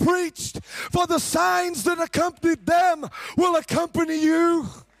they preached, for the signs that accompanied them will accompany you.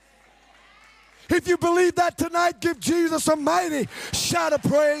 If you believe that tonight, give Jesus a mighty shout of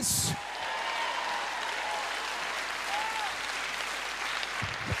praise.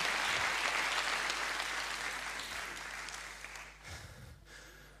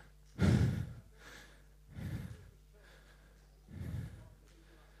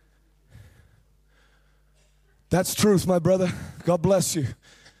 That's truth, my brother. God bless you.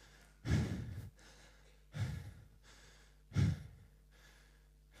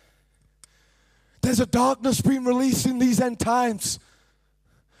 There's a darkness being released in these end times.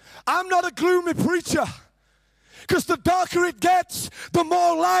 I'm not a gloomy preacher, because the darker it gets, the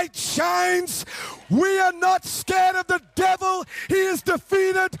more light shines. We are not scared of the devil. He is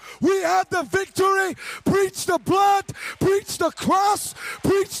defeated. We have the victory. Preach the blood. Preach the cross.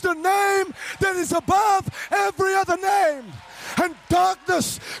 Preach the name that is above every other name, and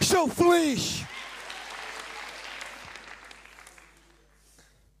darkness shall flee.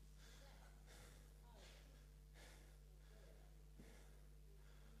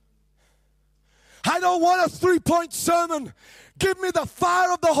 don't want a three-point sermon. Give me the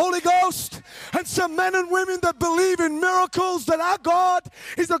fire of the Holy Ghost and some men and women that believe in miracles, that our God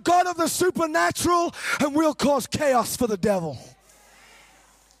is the God of the supernatural and will cause chaos for the devil.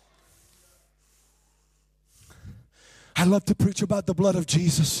 I love to preach about the blood of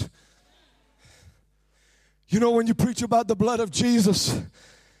Jesus. You know, when you preach about the blood of Jesus,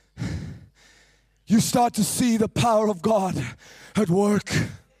 you start to see the power of God at work.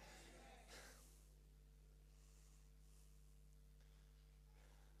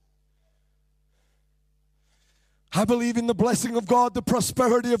 I believe in the blessing of God, the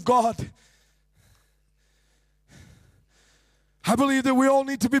prosperity of God. I believe that we all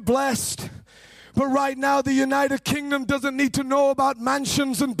need to be blessed. But right now, the United Kingdom doesn't need to know about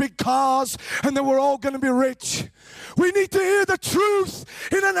mansions and big cars and that we're all going to be rich. We need to hear the truth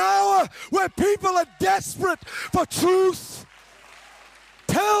in an hour where people are desperate for truth.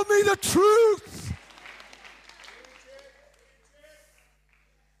 Tell me the truth.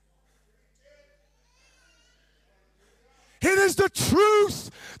 It is the truth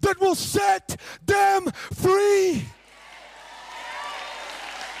that will set them free.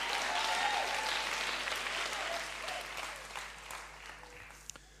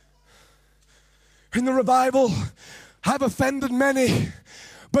 In the revival, I've offended many,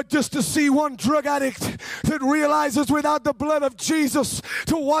 but just to see one drug addict that realizes without the blood of Jesus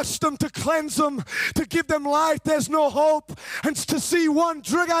to wash them, to cleanse them, to give them life, there's no hope, and to see one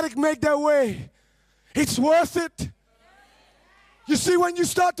drug addict make their way, it's worth it. You see, when you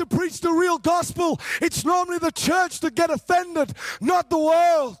start to preach the real gospel, it's normally the church that get offended, not the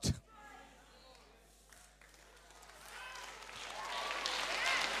world.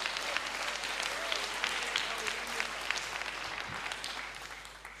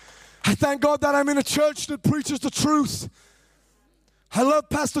 I thank God that I'm in a church that preaches the truth. I love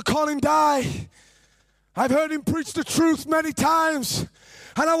Pastor Colin Dye. I've heard him preach the truth many times.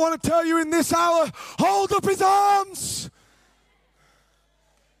 And I want to tell you in this hour, hold up his arms.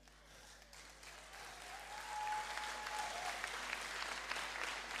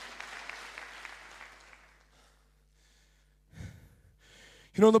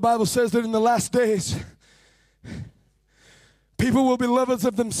 You know, the Bible says that in the last days, people will be lovers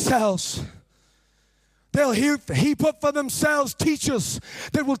of themselves. They'll heap up for themselves teachers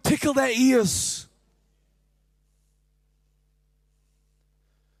that will tickle their ears.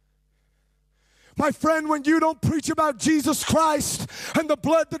 My friend, when you don't preach about Jesus Christ and the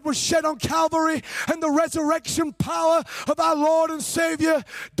blood that was shed on Calvary and the resurrection power of our Lord and Savior,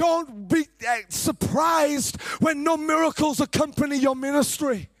 don't be surprised when no miracles accompany your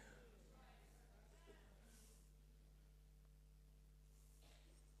ministry.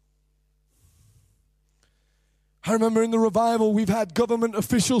 I remember in the revival, we've had government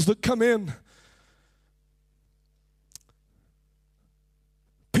officials that come in.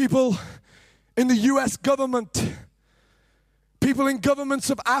 People in the U.S. government, people in governments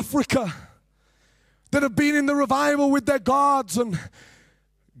of Africa that have been in the revival with their guards and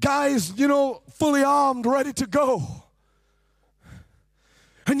guys, you know, fully armed, ready to go.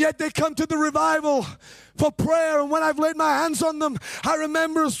 And yet they come to the revival for prayer, and when I've laid my hands on them, I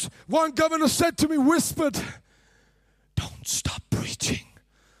remember as one governor said to me, whispered, "Don't stop preaching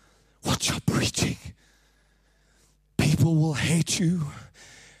what you're preaching. People will hate you.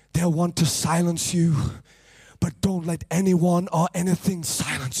 They'll want to silence you. But don't let anyone or anything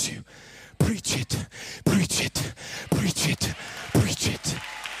silence you. Preach it, preach it, preach it, preach it."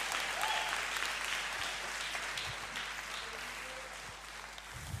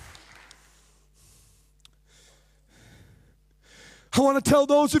 I want to tell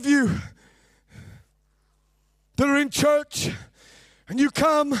those of you that are in church and you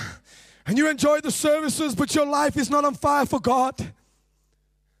come and you enjoy the services, but your life is not on fire for God.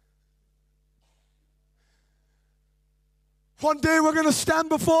 One day we're going to stand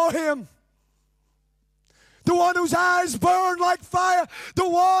before Him. The one whose eyes burn like fire. The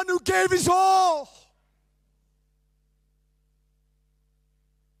one who gave His all.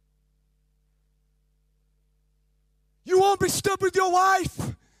 You won't be stood with your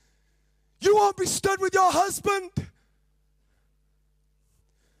wife. You won't be stood with your husband.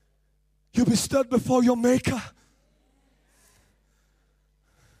 You'll be stood before your Maker.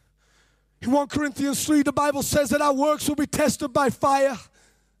 In 1 Corinthians 3, the Bible says that our works will be tested by fire.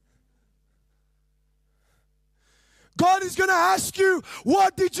 God is going to ask you,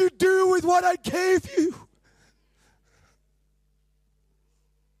 what did you do with what I gave you?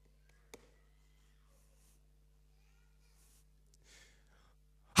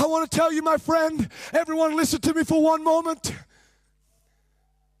 I want to tell you, my friend, everyone listen to me for one moment.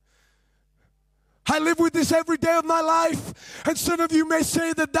 I live with this every day of my life. And some of you may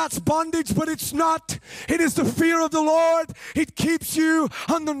say that that's bondage, but it's not. It is the fear of the Lord. It keeps you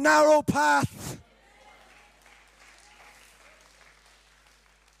on the narrow path.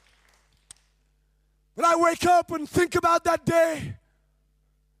 When I wake up and think about that day,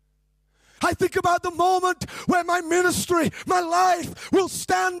 I think about the moment where my ministry, my life will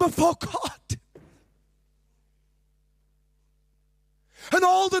stand before God. And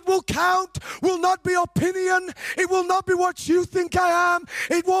all that will count will not be opinion. It will not be what you think I am.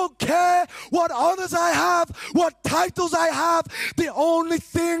 It won't care what honors I have, what titles I have. The only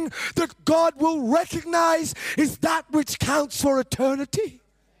thing that God will recognize is that which counts for eternity.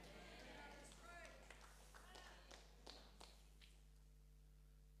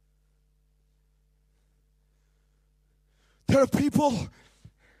 There are people,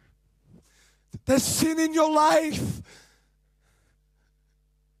 there's sin in your life.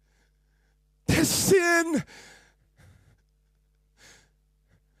 There's sin.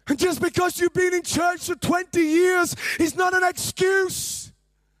 And just because you've been in church for 20 years is not an excuse.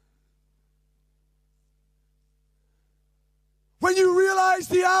 When you realize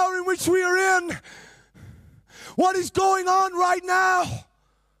the hour in which we are in, what is going on right now,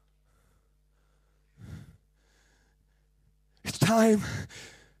 it's time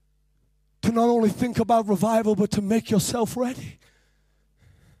to not only think about revival, but to make yourself ready.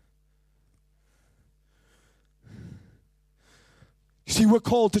 See, we're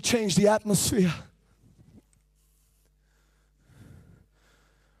called to change the atmosphere.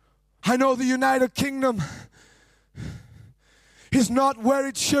 I know the United Kingdom is not where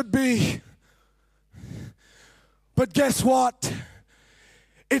it should be. But guess what?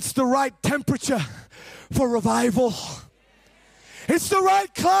 It's the right temperature for revival. It's the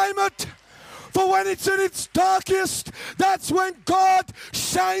right climate for when it's at its darkest. That's when God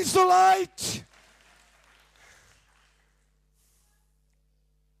shines the light.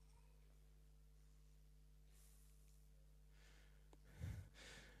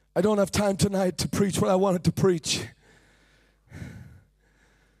 I don't have time tonight to preach what I wanted to preach.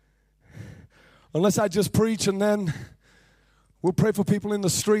 Unless I just preach and then we'll pray for people in the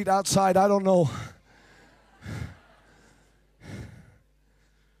street outside. I don't know.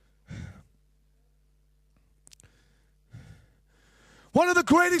 One of the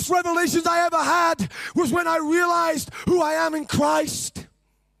greatest revelations I ever had was when I realized who I am in Christ.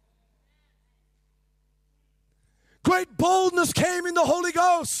 Great boldness came in the Holy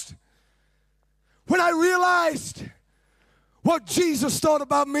Ghost when I realized what Jesus thought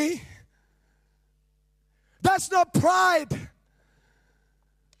about me. That's not pride.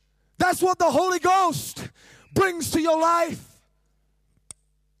 That's what the Holy Ghost brings to your life.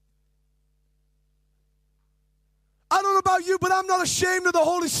 I don't know about you, but I'm not ashamed of the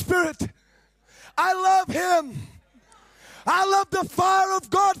Holy Spirit. I love Him. I love the fire of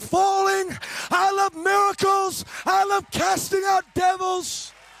God falling. I love miracles. I love casting out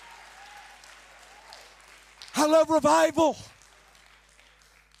devils. I love revival.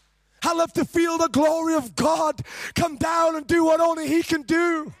 I love to feel the glory of God come down and do what only He can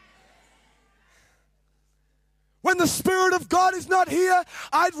do. When the Spirit of God is not here,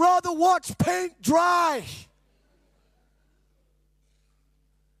 I'd rather watch paint dry.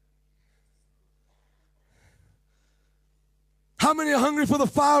 How many are hungry for the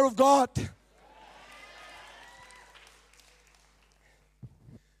fire of God?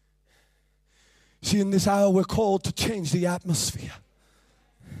 See, in this hour we're called to change the atmosphere.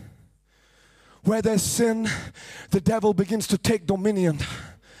 Where there's sin, the devil begins to take dominion.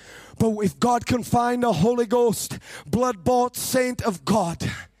 But if God can find a Holy Ghost, blood-bought saint of God,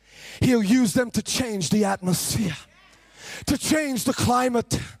 He'll use them to change the atmosphere, to change the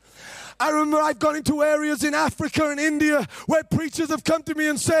climate. I remember I've gone into areas in Africa and India where preachers have come to me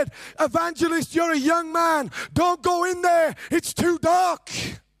and said, "Evangelist, you're a young man. Don't go in there. It's too dark."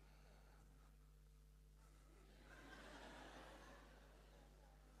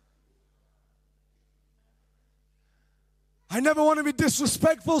 I never want to be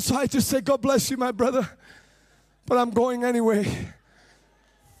disrespectful, so I just say, "God bless you, my brother, but I'm going anyway."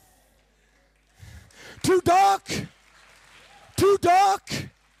 Too dark. Too dark.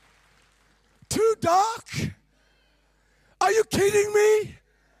 Too dark? Are you kidding me?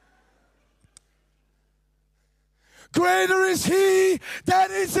 Greater is He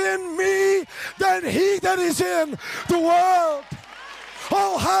that is in me than he that is in the world.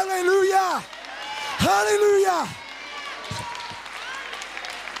 Oh, hallelujah. Hallelujah.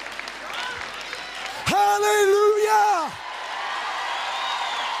 Hallelujah.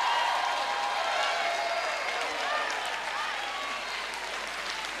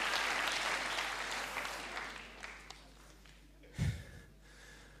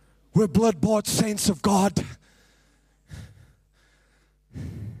 We're blood-bought saints of God.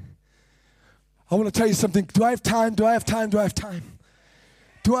 I want to tell you something. Do I have time? Do I have time? Do I have time?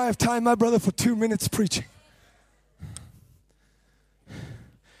 Do I have time, my brother, for 2 minutes preaching?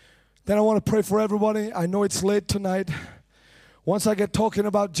 Then I want to pray for everybody. I know it's late tonight. Once I get talking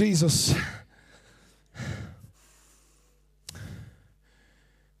about Jesus,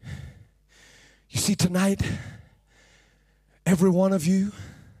 you see, tonight, every one of you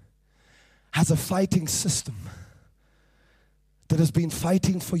has a fighting system that has been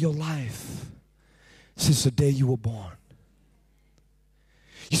fighting for your life since the day you were born.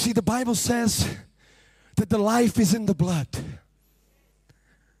 You see, the Bible says that the life is in the blood.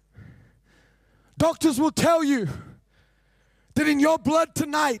 Doctors will tell you that in your blood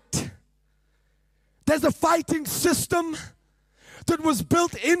tonight, there's a fighting system that was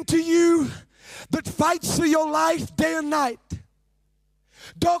built into you that fights for your life day and night.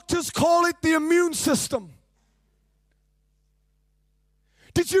 Doctors call it the immune system.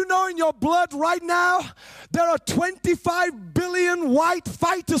 Did you know in your blood right now, there are 25 billion white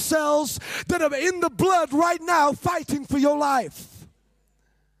fighter cells that are in the blood right now fighting for your life?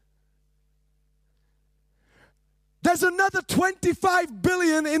 There's another 25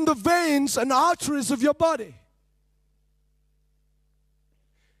 billion in the veins and arteries of your body.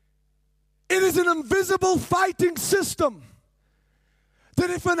 It is an invisible fighting system that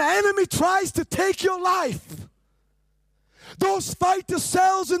if an enemy tries to take your life, those fighter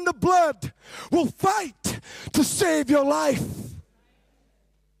cells in the blood will fight to save your life.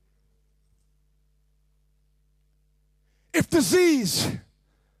 If disease,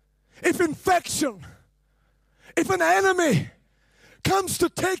 if infection, if an enemy comes to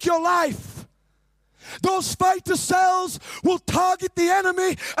take your life, those fighter cells will target the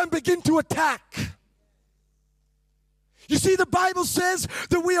enemy and begin to attack. You see, the Bible says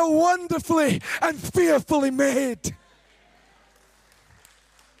that we are wonderfully and fearfully made.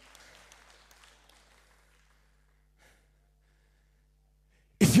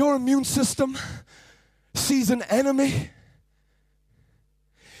 If your immune system sees an enemy,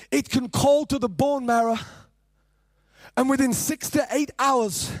 it can call to the bone marrow, and within 6 to 8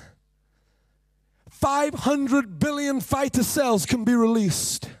 hours, 500 billion fighter cells can be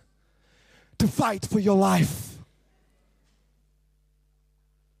released to fight for your life.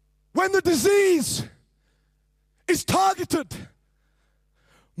 When the disease is targeted,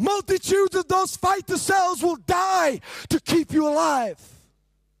 multitudes of those fighter cells will die to keep you alive.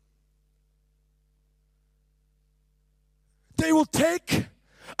 They will take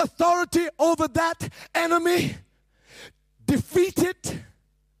authority over that enemy, defeat it,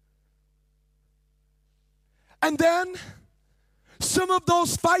 and then some of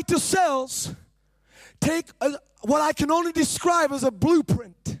those fighter cells take what I can only describe as a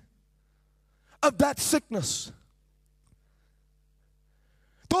blueprint of that sickness.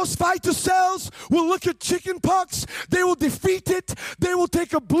 Those fighter cells will look at chicken pox, they will defeat it, they will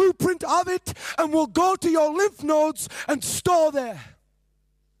take a blueprint of it, and will go to your lymph nodes and store there.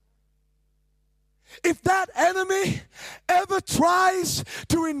 If that enemy ever tries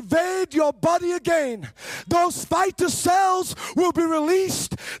to invade your body again, those fighter cells will be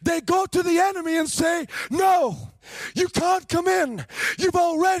released. They go to the enemy and say, "No, you can't come in. You've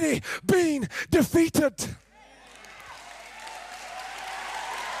already been defeated."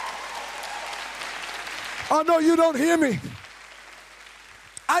 Oh no, you don't hear me.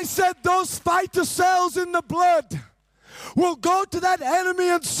 I said those fighter cells in the blood will go to that enemy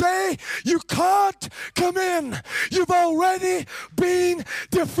and say, "You can't come in. You've already been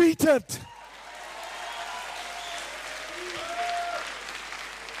defeated."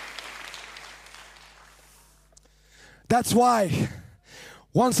 That's why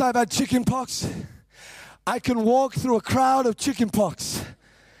once I've had chicken pox, I can walk through a crowd of chicken pox.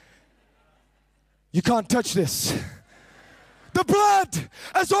 You can't touch this. The blood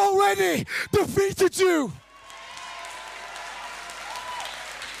has already defeated you.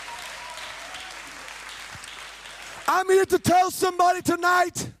 I'm here to tell somebody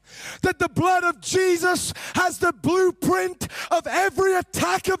tonight that the blood of Jesus has the blueprint of every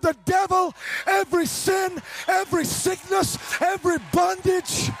attack of the devil, every sin, every sickness, every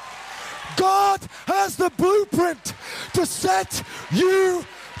bondage. God has the blueprint to set you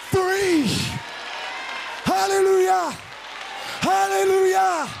free. Hallelujah!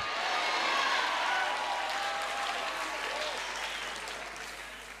 Hallelujah!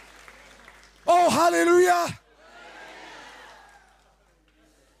 Oh, hallelujah!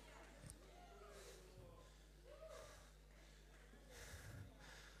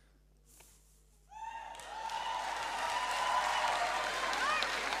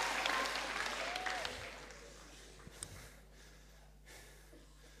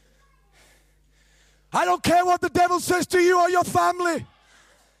 I don't care what the devil says to you or your family.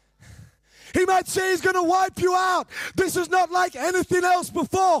 He might say he's going to wipe you out. This is not like anything else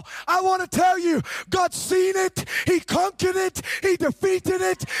before. I want to tell you, God's seen it. He conquered it. He defeated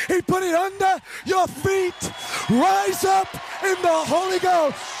it. He put it under your feet. Rise up in the Holy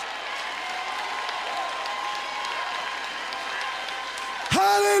Ghost.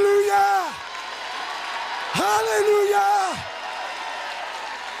 Hallelujah. Hallelujah.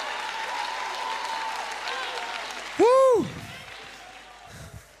 Woo.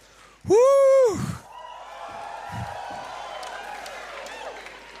 Woo!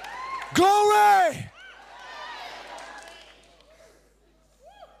 Glory!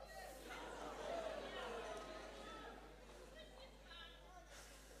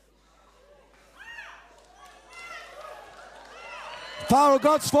 Power of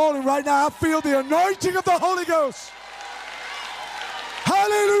God's falling right now. I feel the anointing of the Holy Ghost.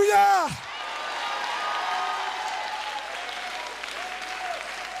 Hallelujah!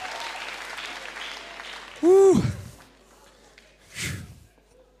 Woo.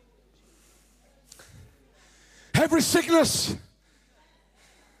 Every sickness.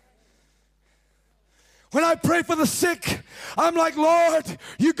 When I pray for the sick, I'm like, Lord,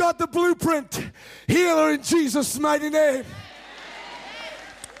 you got the blueprint. Heal her in Jesus' mighty name.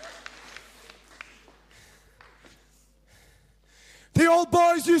 The old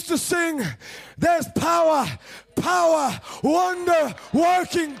boys used to sing, there's power, power, wonder,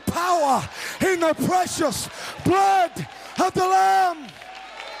 working power in the precious blood of the Lamb.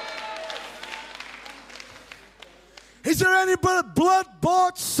 Is there any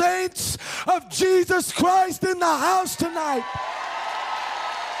blood-bought saints of Jesus Christ in the house tonight?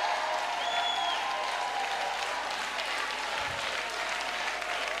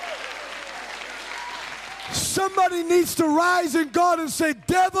 Somebody needs to rise in God and say,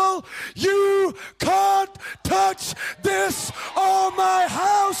 devil, you can't touch this or my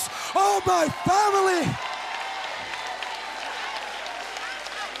house or my family.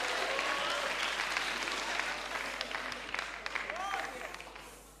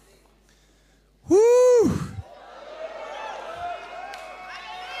 Woo!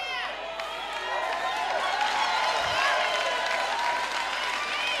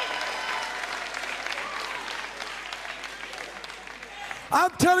 I'm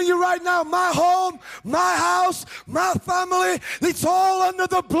telling you right now, my home, my house, my family, it's all under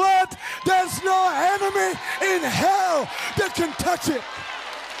the blood. There's no enemy in hell that can touch it.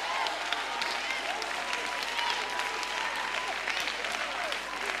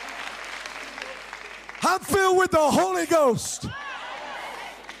 I'm filled with the Holy Ghost.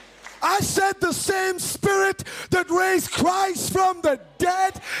 I said the same Spirit that raised Christ from the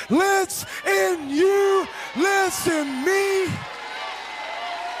dead lives in you, lives in me.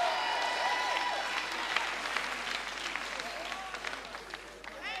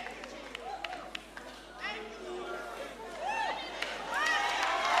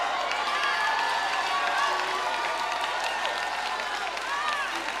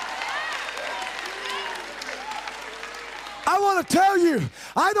 I want to tell you,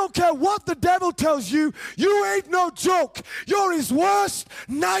 I don't care what the devil tells you, you ain't no joke. You're his worst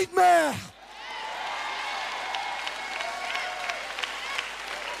nightmare.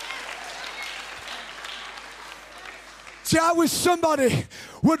 See, I wish somebody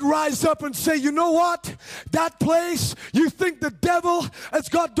would rise up and say, you know what? That place, you think the devil has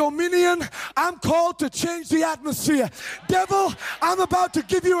got dominion? I'm called to change the atmosphere. Devil, I'm about to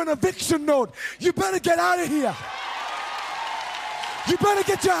give you an eviction note. You better get out of here. You better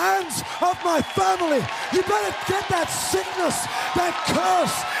get your hands off my family. You better get that sickness, that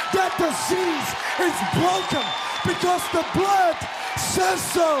curse, that disease is broken because the blood says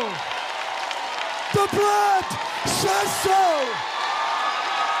so. The blood says so.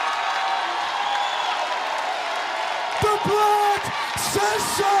 The blood says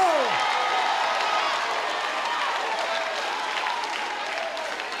so.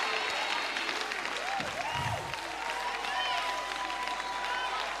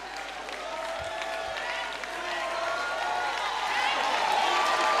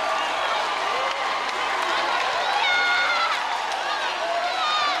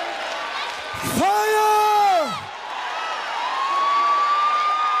 Fire!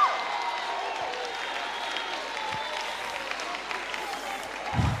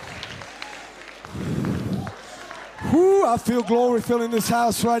 Whew, I feel glory filling this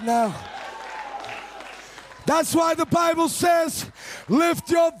house right now. That's why the Bible says, lift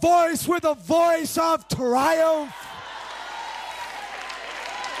your voice with a voice of triumph.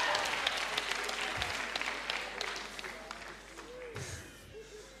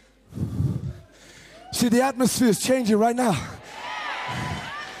 See, the atmosphere is changing right now.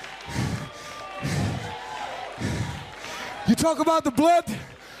 You talk about the blood,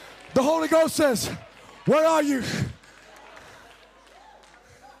 the Holy Ghost says, where are you?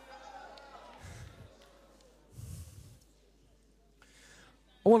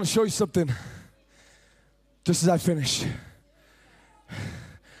 I want to show you something just as I finish.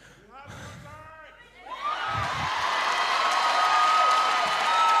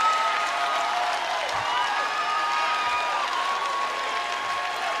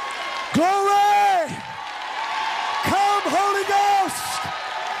 Glory! Come, Holy Ghost!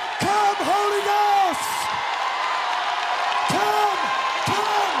 Come, Holy Ghost! Come,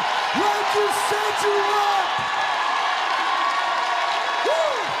 come, like you said you would!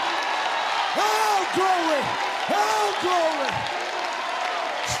 Woo! Oh, glory! Oh, glory!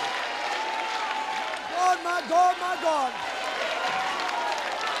 God, my God, my God!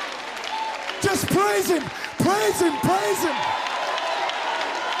 Just praise Him! Praise Him! Praise Him!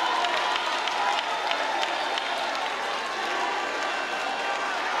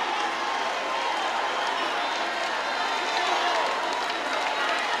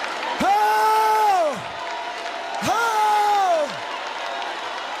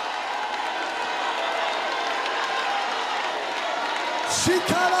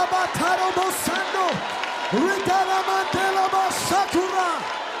 Shikarabataro Bosando, Ritana Mandela Basakura.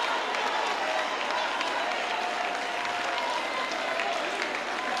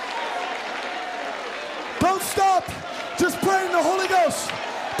 Don't stop. Just pray in the Holy Ghost.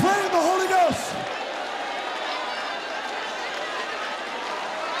 Pray in the Holy Ghost.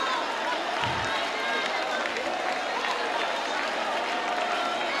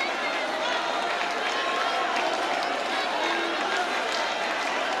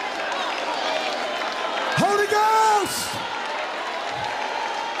 Holy Ghost,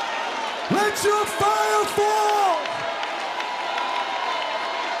 let your fire fall.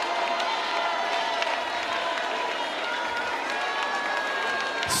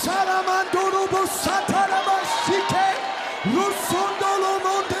 Salamandoro Bosataraba Shike, Rusondolo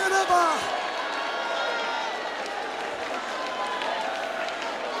Monteraba.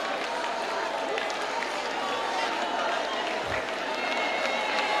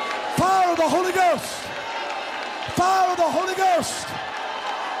 Fire of the Holy Ghost. Fire of the Holy Ghost!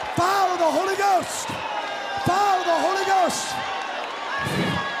 Fire of the Holy Ghost! Fire of the Holy Ghost!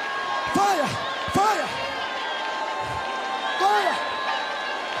 Fire! Fire! Fire!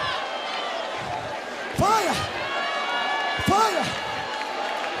 Fire! Fire!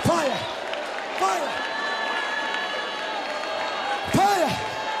 Fire! Fire! Fire!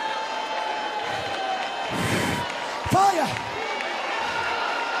 Fire!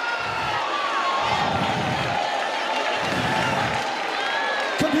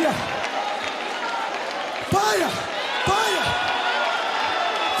 Come here. Fire! Fire!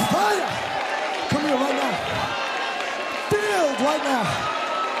 Fire! Come here right now. Filled right now.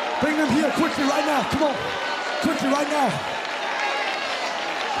 Bring them here quickly right now. Come on. Quickly right now.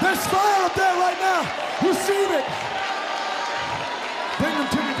 There's fire up there right now. Receive it. Bring them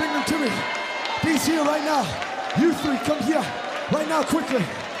to me. Bring them to me. He's here right now. You three, come here. Right now, quickly.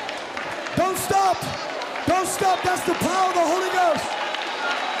 Don't stop. Don't stop. That's the power of the Holy Ghost.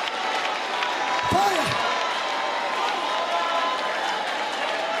 Fire!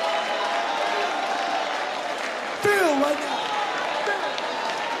 Feel right now.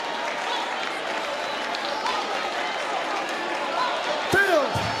 Feel.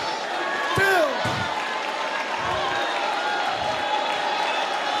 Feel.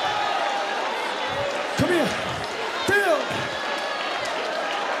 Come here. Feel.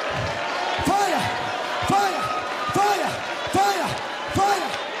 Fire. Fire. Fire. Fire. Fire.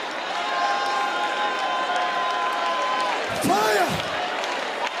 Fire!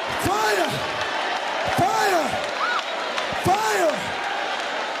 Fire! Fire! Fire!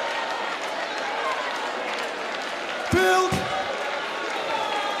 Filled.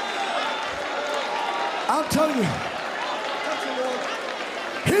 I'm telling you.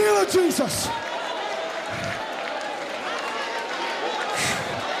 Healer Jesus.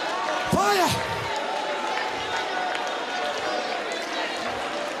 Fire!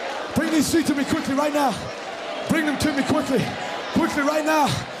 Bring these feet to me quickly right now. Bring them to me quickly. Quickly right now.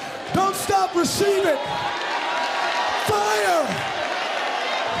 Don't stop. Receive it. Fire.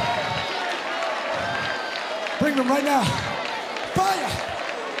 Bring them right now. Fire.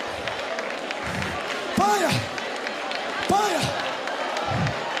 Fire. Fire.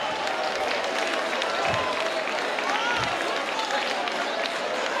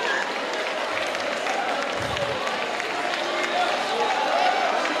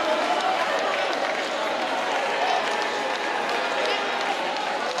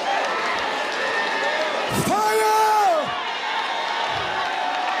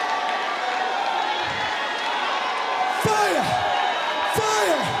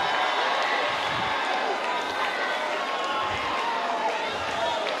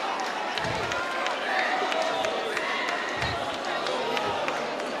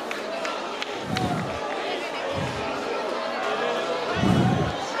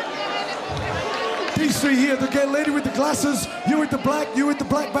 three here. The lady with the glasses, you with the black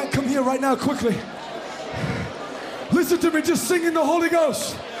back, come here right now, quickly. Listen to me, just sing in the Holy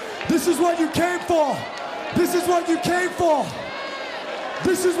Ghost. This is what you came for. This is what you came for.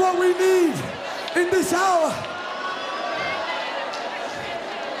 This is what we need in this hour.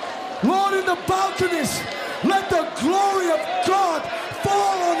 Lord, in the balconies, let the glory of God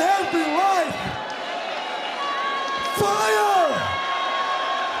fall on every life. Fire!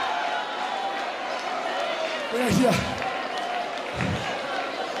 Right here.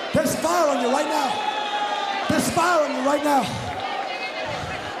 There's fire on you right now. There's fire on you right now.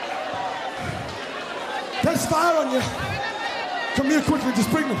 There's fire on you. Come here quickly,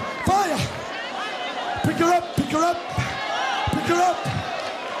 just bring them. Fire! Pick her up, pick her up, pick her up.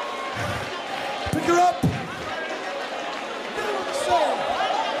 Pick her up.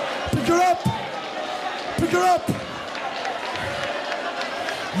 Pick her up. Pick her up.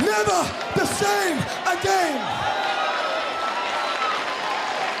 Never the same again.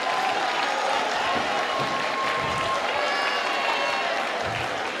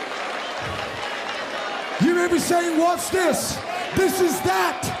 You may be saying, what's this? This is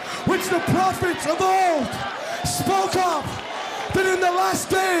that which the prophets of old spoke of, that in the last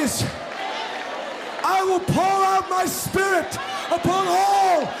days I will pour out my spirit upon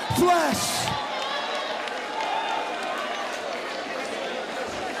all flesh.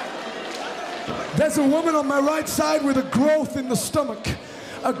 There's a woman on my right side with a growth in the stomach.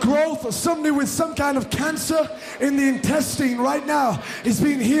 A growth of somebody with some kind of cancer in the intestine right now is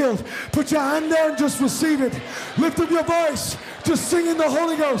being healed. Put your hand there and just receive it. Lift up your voice. Just sing in the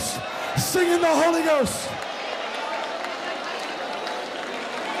Holy Ghost. Sing in the Holy Ghost.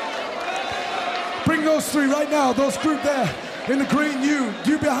 Bring those three right now, those group there in the green, you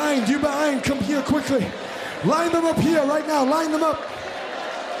behind, come here quickly. Line them up here right now, line them up.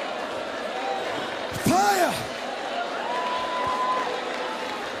 Fire!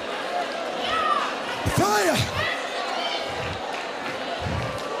 Fire!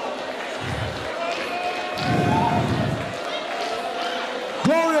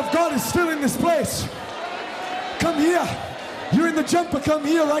 Glory of God is still in this place. Come here. You're in the jumper, come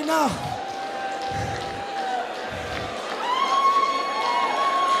here right now.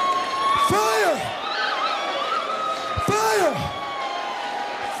 Fire! Fire!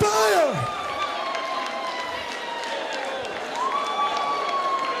 Fire!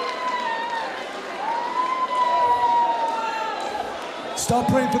 Start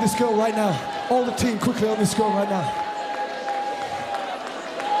praying for this girl right now. All the team, quickly on this girl right now.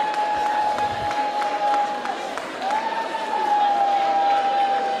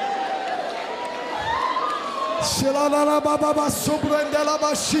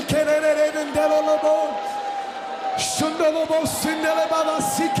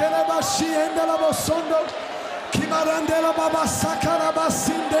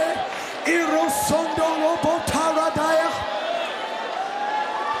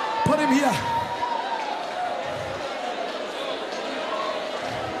 Put him here.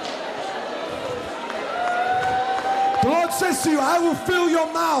 The Lord says to you, I will fill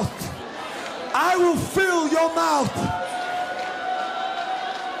your mouth. I will fill your mouth.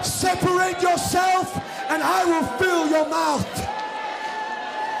 Separate yourself and I will fill your mouth.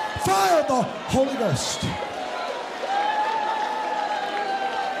 Fire the Holy Ghost.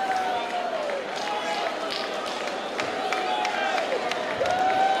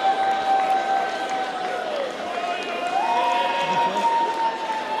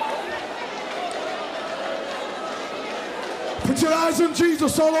 Put your eyes on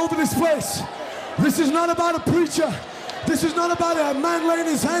Jesus all over this place. This is not about a preacher. This is not about a man laying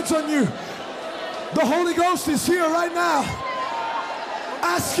his hands on you. The Holy Ghost is here right now.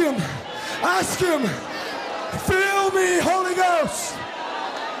 Ask him. Ask him. Fill me, Holy Ghost.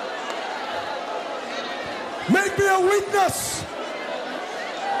 Make me a witness.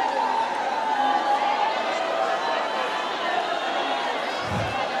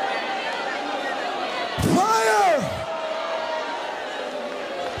 Fire!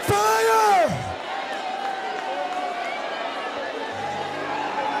 Fire!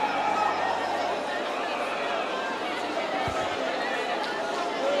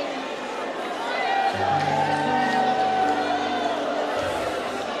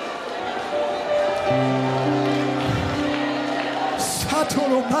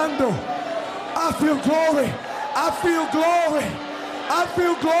 Satoromando. I feel glory. I feel glory. I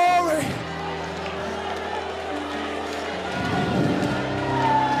feel glory.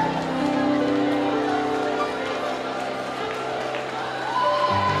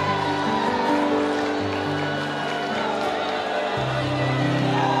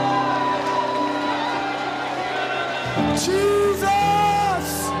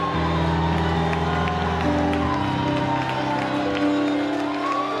 Jesus!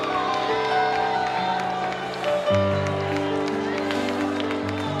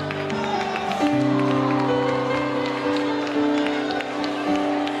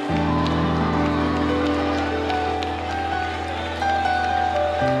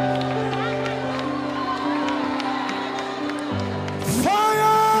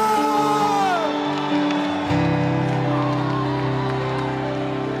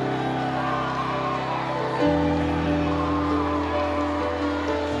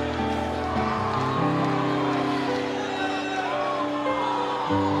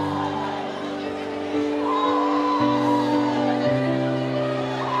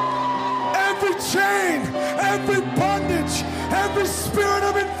 Every chain, every bondage, every spirit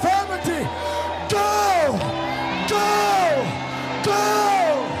of infirmity, go, go, go.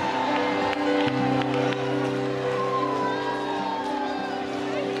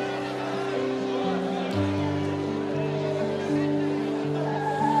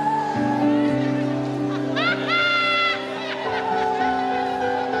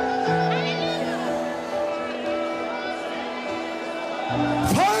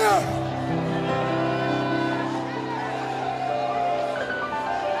 Fire!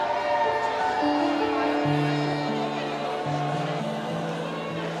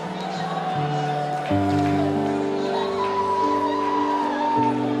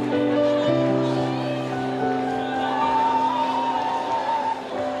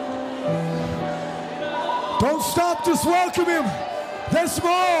 Don't stop, just welcome him. There's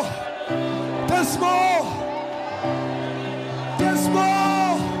more. There's more. There's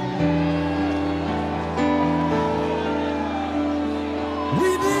more. We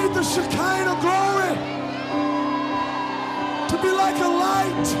need the Shekinah glory to be like a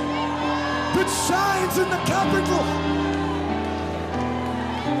light that shines in the capital.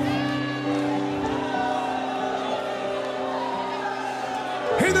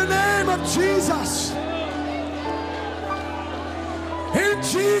 In the name of Jesus. In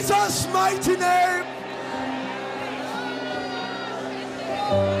Jesus' mighty name.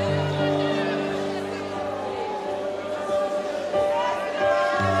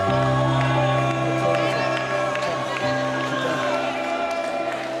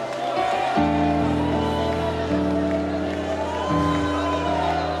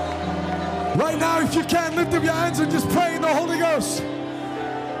 Right now, if you can, lift up your hands and just pray in the Holy Ghost.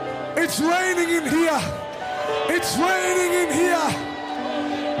 It's raining in here. It's raining in here.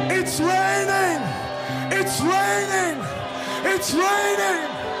 It's raining. It's raining. It's raining.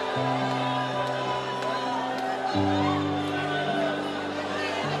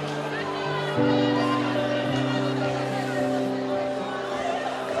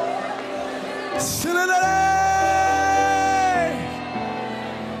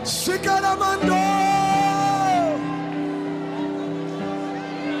 Shikaramando.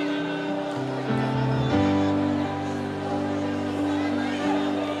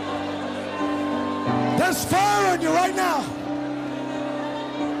 There's fire on you right now.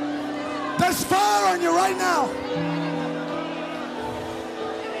 There's fire on you right now.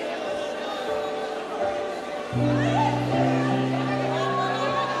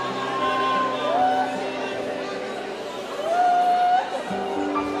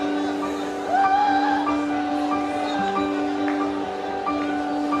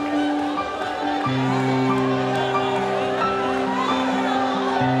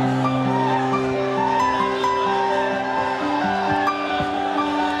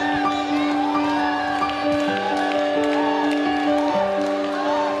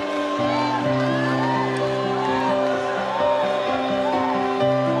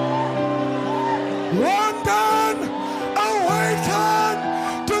 London, awaken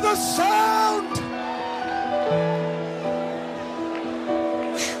to the sound.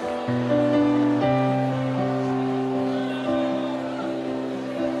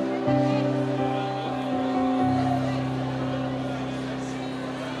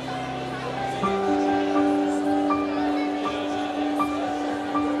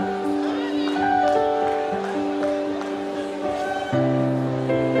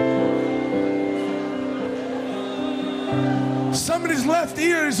 Somebody's left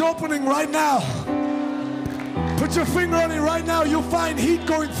ear is opening right now. Put your finger on it right now. You'll find heat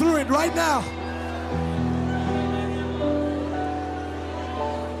going through it right now.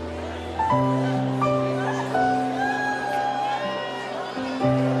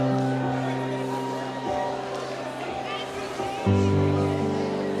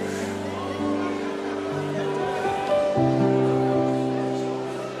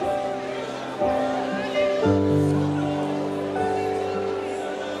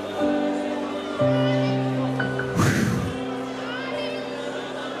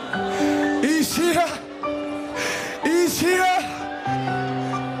 He's here. He's here.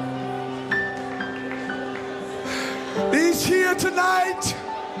 He's here tonight.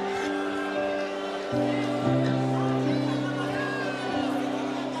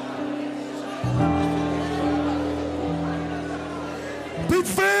 Be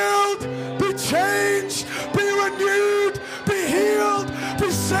filled, be changed, be renewed, be healed,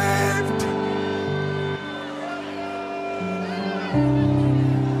 be saved.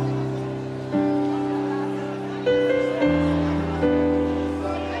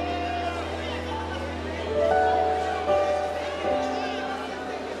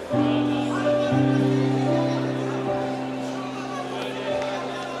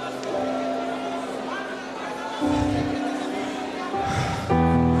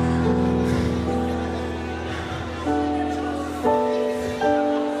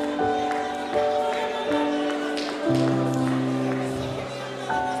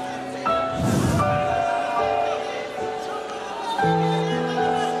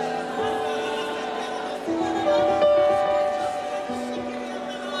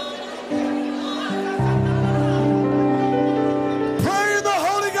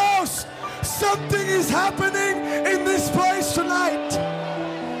 Something is happening in this place tonight.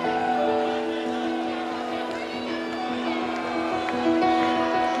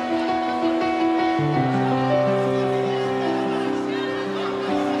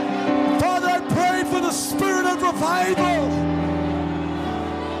 Father, I pray for the spirit of revival.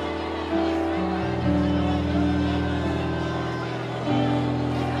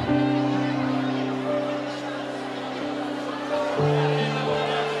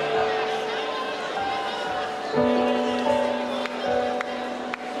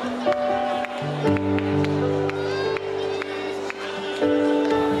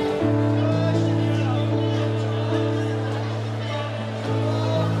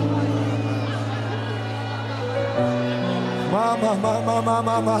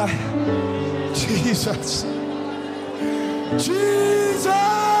 My. Jesus. Jesus.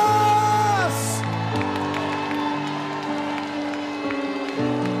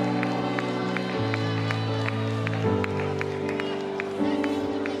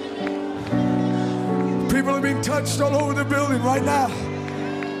 People are being touched all over the building right now.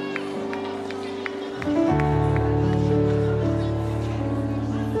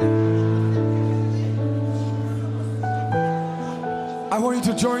 I want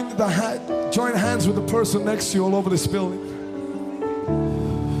you to join hands with the person next to you all over this building.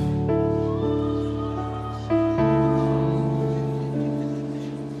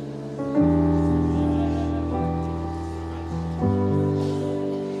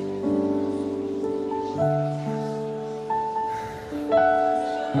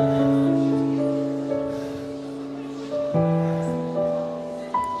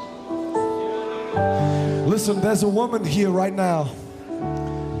 Listen, there's a woman here right now.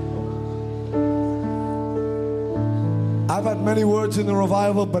 I've had many words in the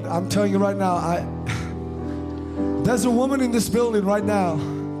revival, but I'm telling you right now, there's a woman in this building right now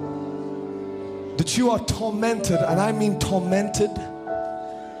that you are tormented, and I mean tormented,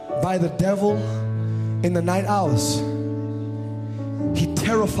 by the devil in the night hours. He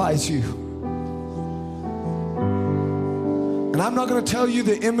terrifies you. And I'm not going to tell you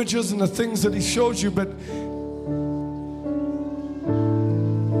the images and the things that he shows you, but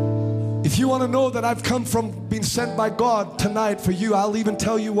if you want to know that I've come from being sent by God tonight for you, I'll even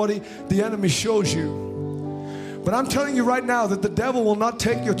tell you what the enemy shows you. But I'm telling you right now that the devil will not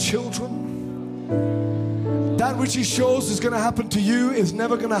take your children. That which he shows is going to happen to you is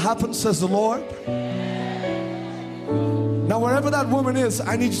never going to happen, says the Lord. Now, wherever that woman is,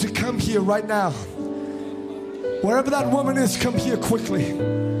 I need you to come here right now. Wherever that woman is, come here quickly.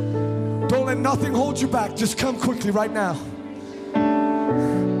 Don't let nothing hold you back. Just come quickly right now.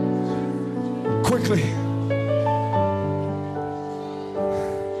 Quickly.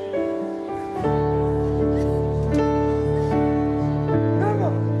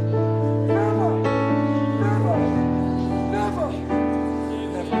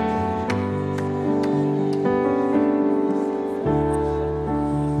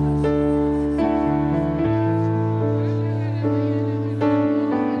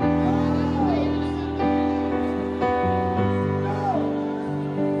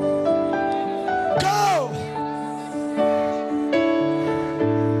 Go!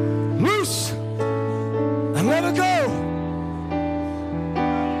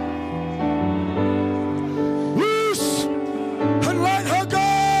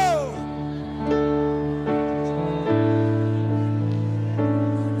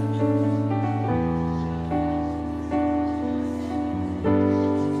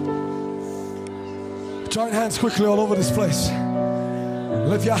 Join hands quickly all over this place.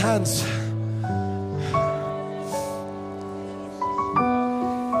 Lift your hands.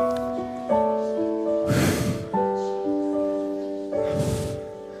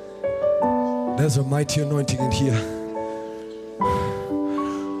 There's a mighty anointing in here.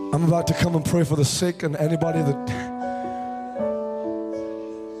 I'm about to come and pray for the sick and anybody that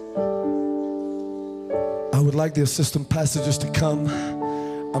I would like the assistant pastor just to come.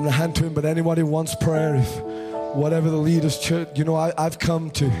 I'm going to hand to him, but anybody wants prayer, if whatever the leaders church, you know, I've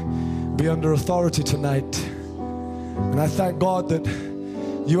come to be under authority tonight. And I thank God that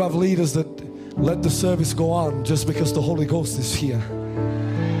you have leaders that let the service go on just because the Holy Ghost is here.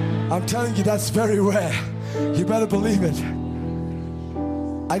 I'm telling you, that's very rare. You better believe it.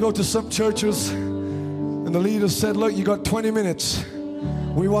 I go to some churches and the leaders said, look, you got 20 minutes.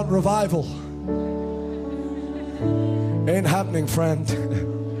 We want revival. Ain't happening, friend.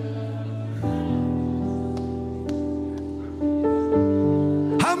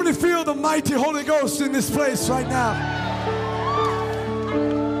 How many feel the mighty Holy Ghost in this place right now?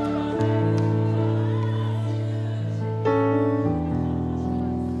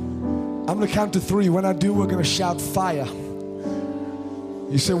 I'm going to count to 3. When I do, we're going to shout fire.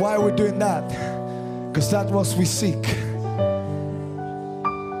 You say, why are we doing that? Because that's what we seek.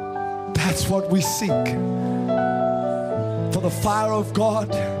 That's what we seek. For the fire of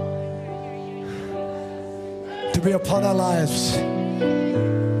God to be upon our lives.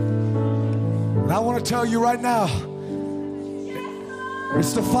 And I want to tell you right now,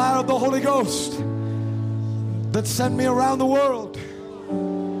 it's the fire of the Holy Ghost that sent me around the world.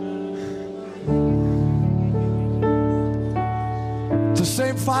 The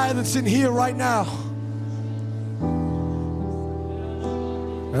same fire that's in here right now.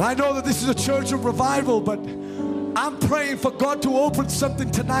 And I know that this is a church of revival, but I'm praying for God to open something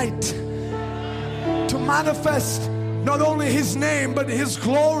tonight to manifest not only His name but His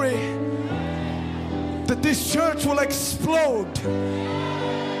glory, that this church will explode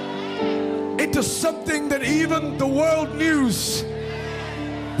into something that even the world news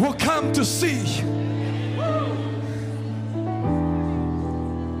will come to see.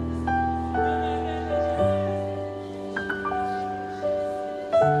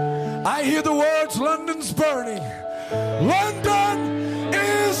 I hear the words, London's burning. London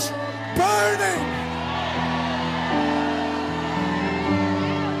is burning.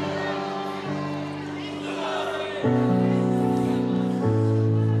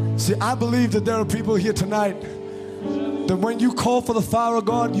 See, I believe that there are people here tonight that when you call for the fire of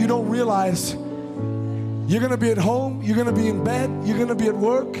God, you don't realize you're going to be at home, you're going to be in bed, you're going to be at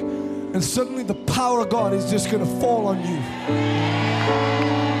work, and suddenly the power of God is just going to fall on you.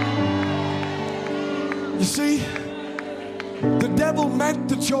 You see, the devil meant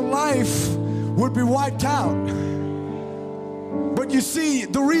that your life would be wiped out. But you see,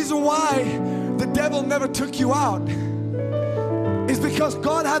 the reason why the devil never took you out is because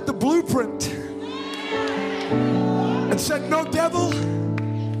God had the blueprint and said, no, devil,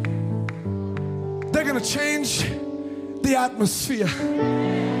 they're going to change the atmosphere.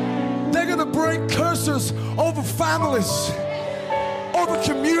 They're going to break curses over families, over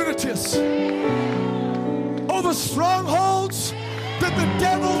communities, over strongholds that the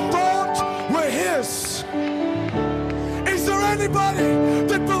devil thought were his. Is there anybody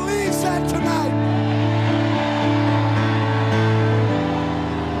that believes that tonight?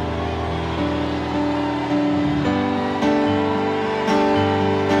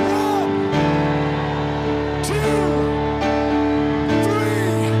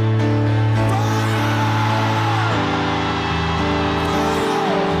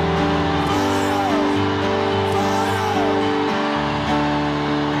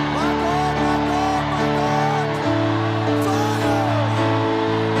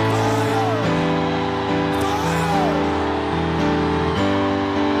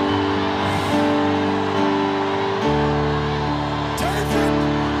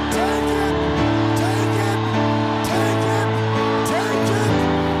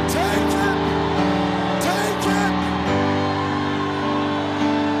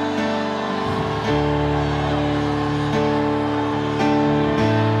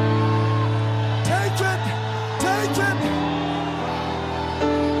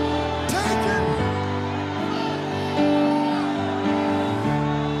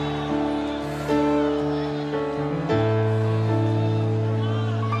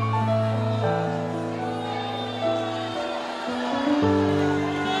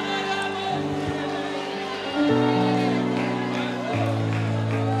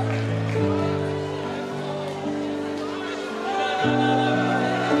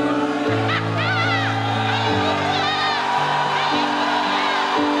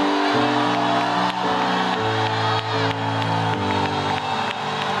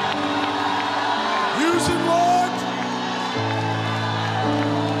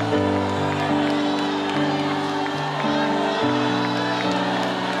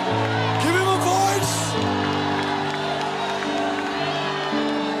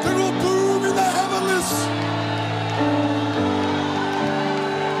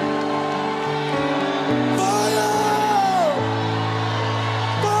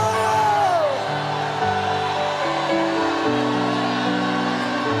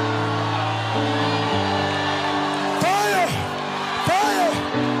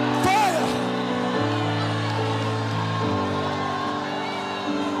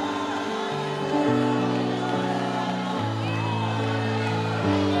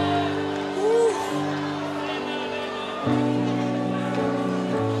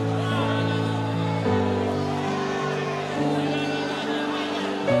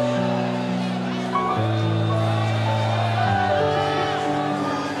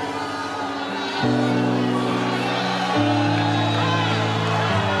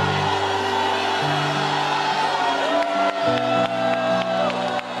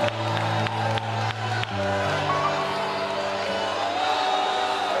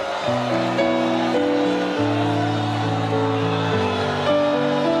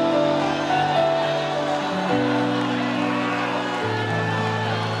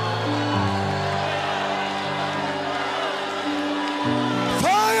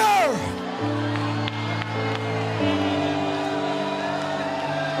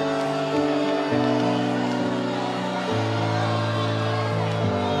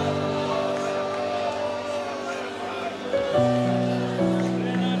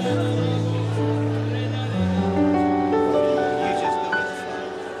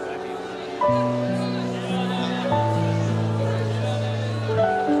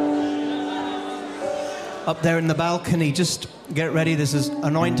 up there in the balcony, just get ready. There's this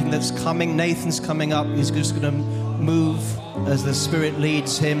anointing that's coming. Nathan's coming up. He's just going to move as the Spirit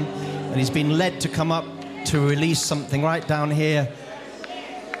leads him. And he's been led to come up to release something right down here.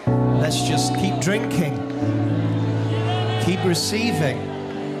 Let's just keep drinking. Keep receiving.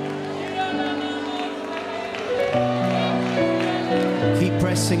 Keep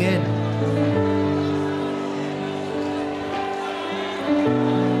pressing in.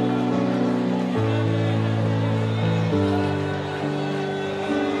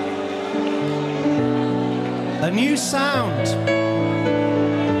 A new sound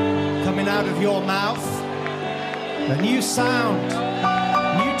coming out of your mouth. A new sound.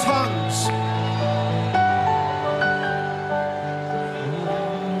 New tongues.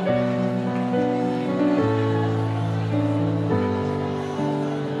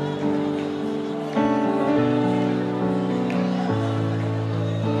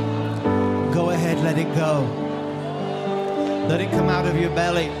 Go ahead, let it go. Let it come out of your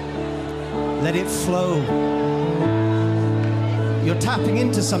belly. Let it flow. You're tapping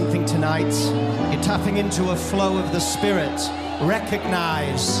into something tonight. You're tapping into a flow of the Spirit.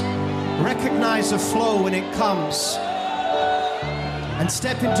 Recognize the flow when it comes. And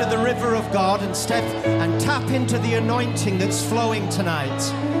step into the river of God and tap into the anointing that's flowing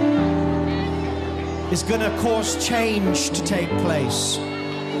tonight. It's going to cause change to take place.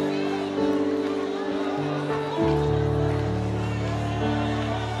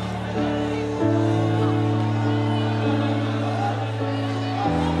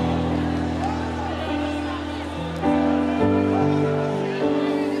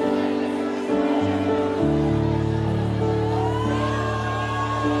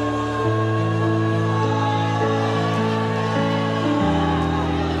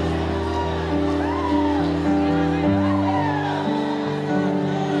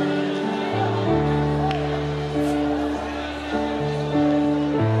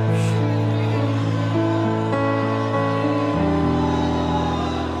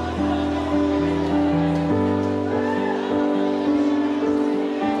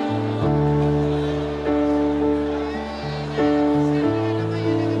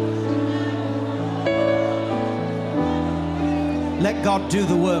 Let God do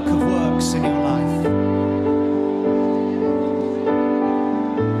the work of works in your life.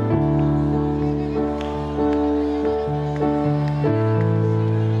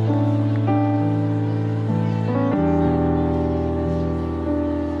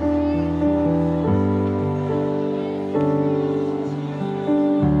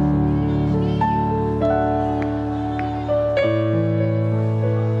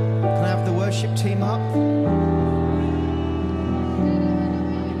 Can I have the worship team up?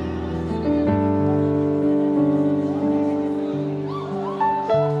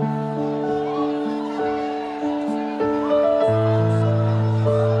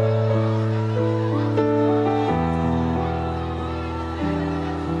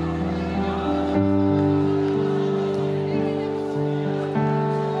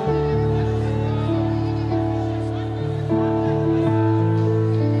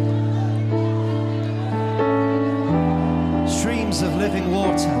 Of living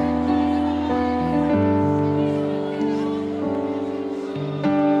water.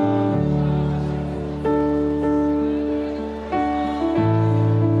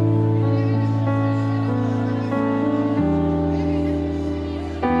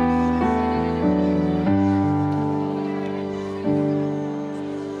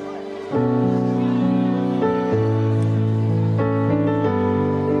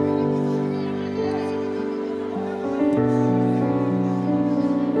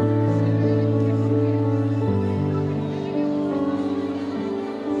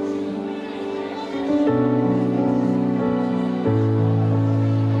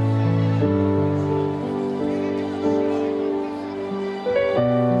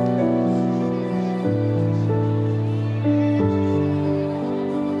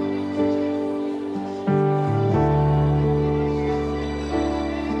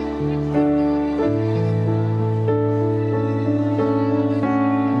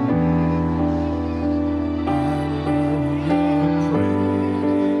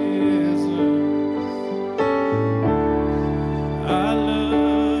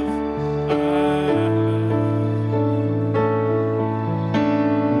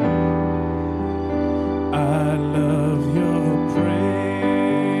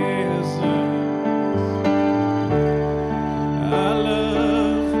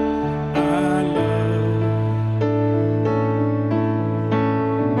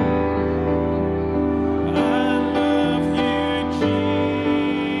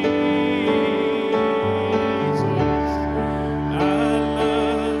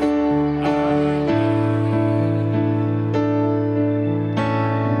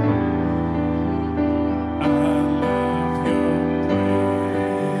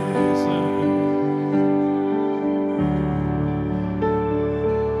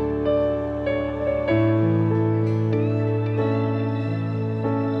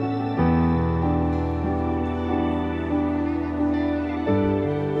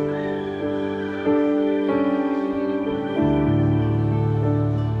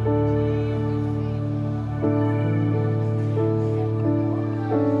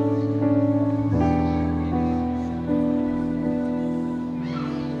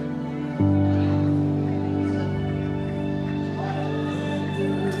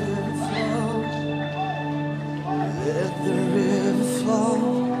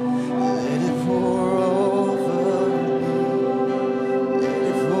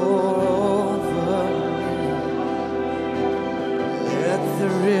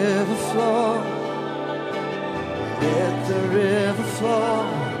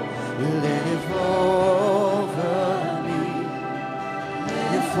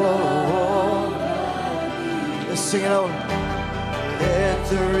 Sing it over. Let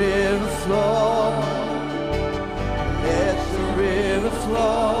the river flow. Let the river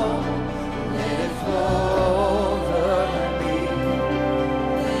flow. Let it flow over me.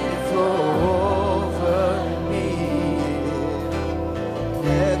 Let it flow over me.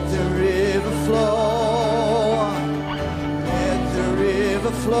 Let the river flow. Let the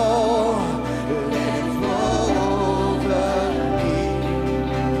river flow. Let it flow over me.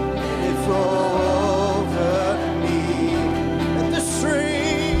 Let it flow over me.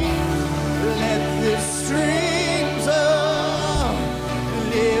 Let the streams of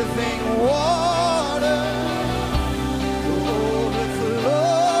living water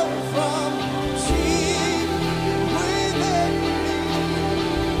overflow from deep within me.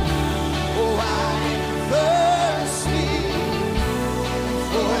 Oh, I'm thirsty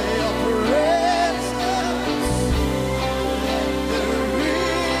for your presence. Let the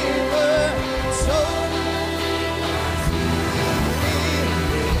river flow.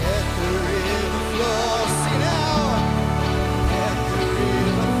 Let the river flow. See now. Let the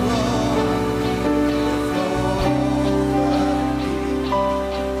river flow.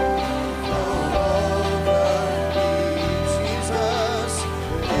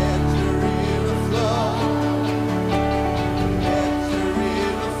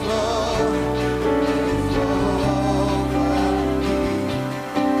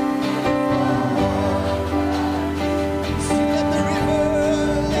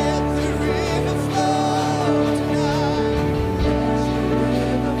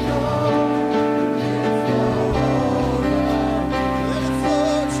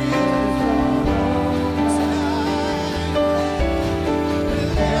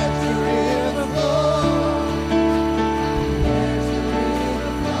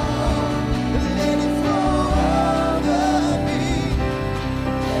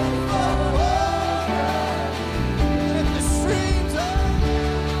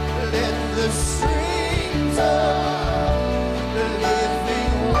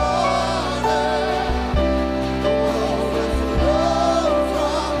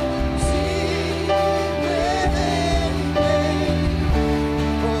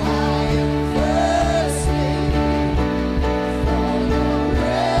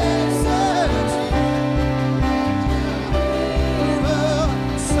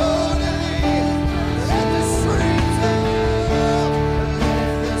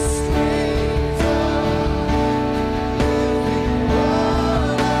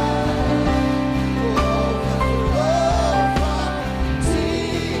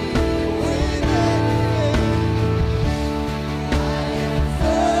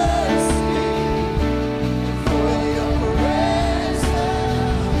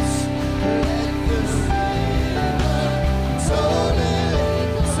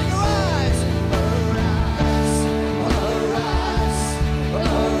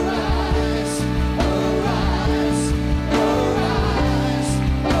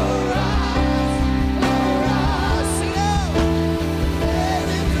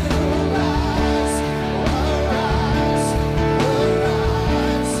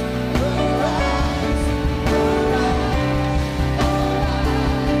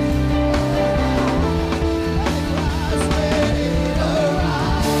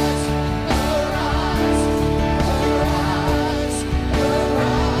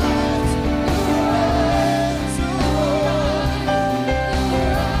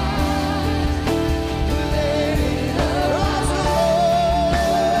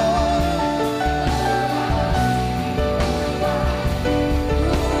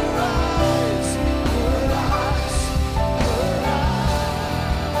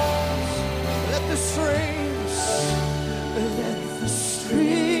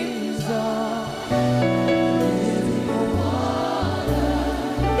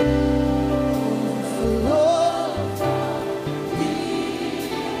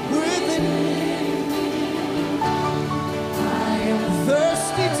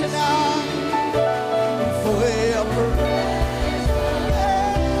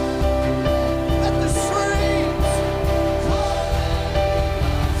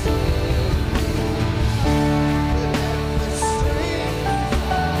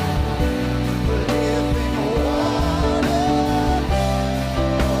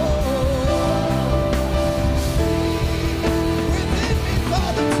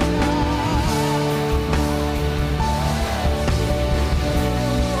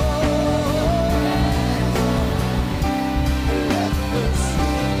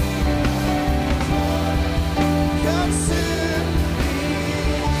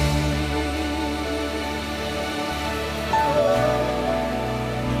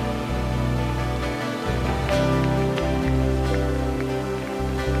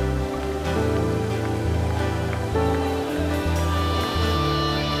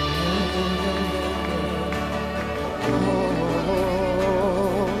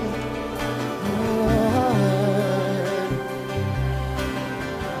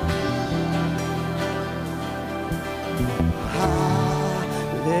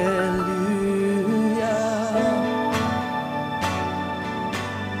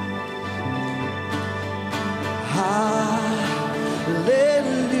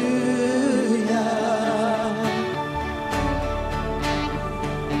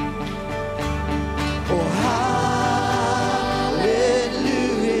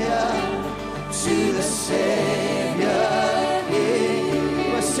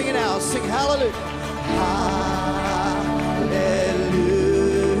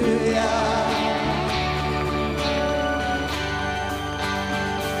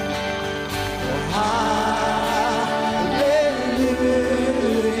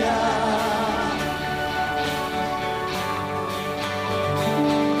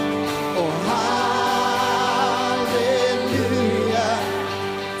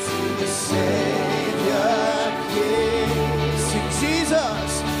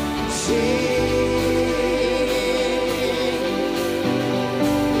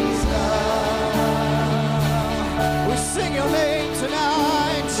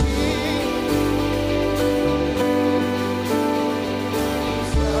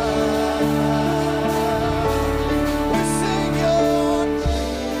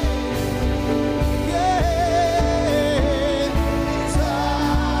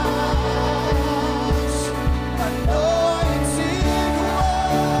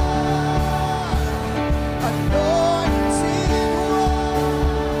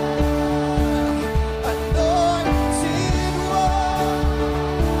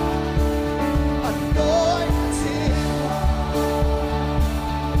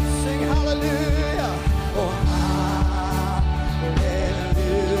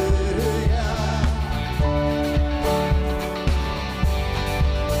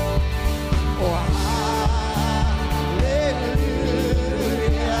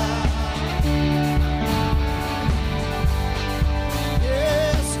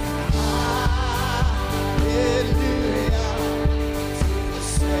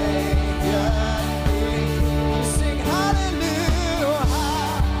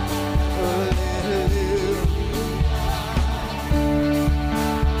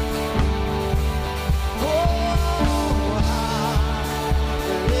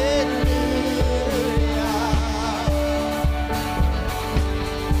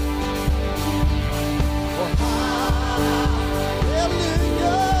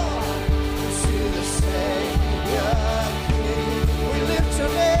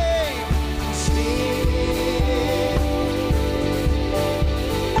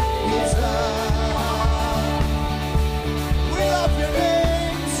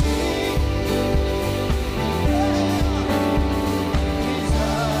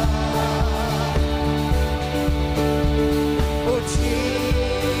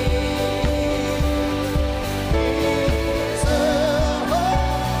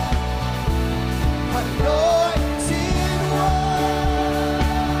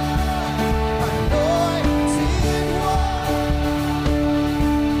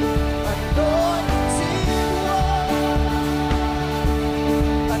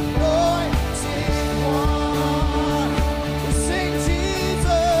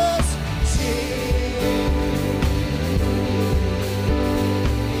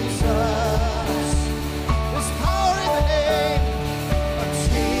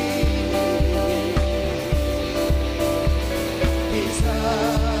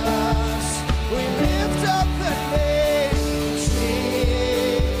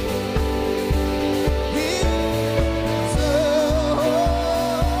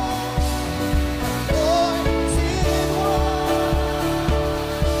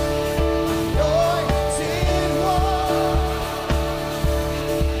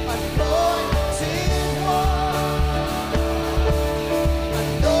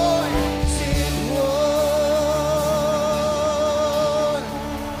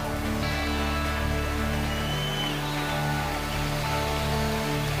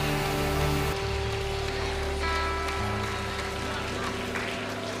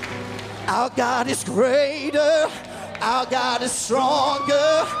 Our God is greater, our God is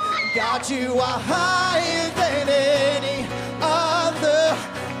stronger. God, you are higher than any other.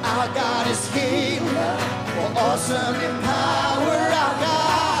 Our God is healer, more awesome in power. Our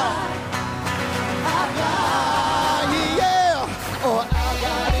God, yeah. Oh, our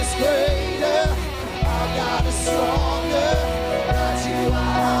God is greater, our God is stronger. God, you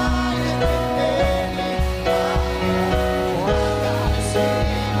are higher than any other. Oh, our God is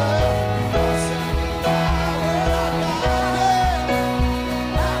healer, awesome in power. Our God.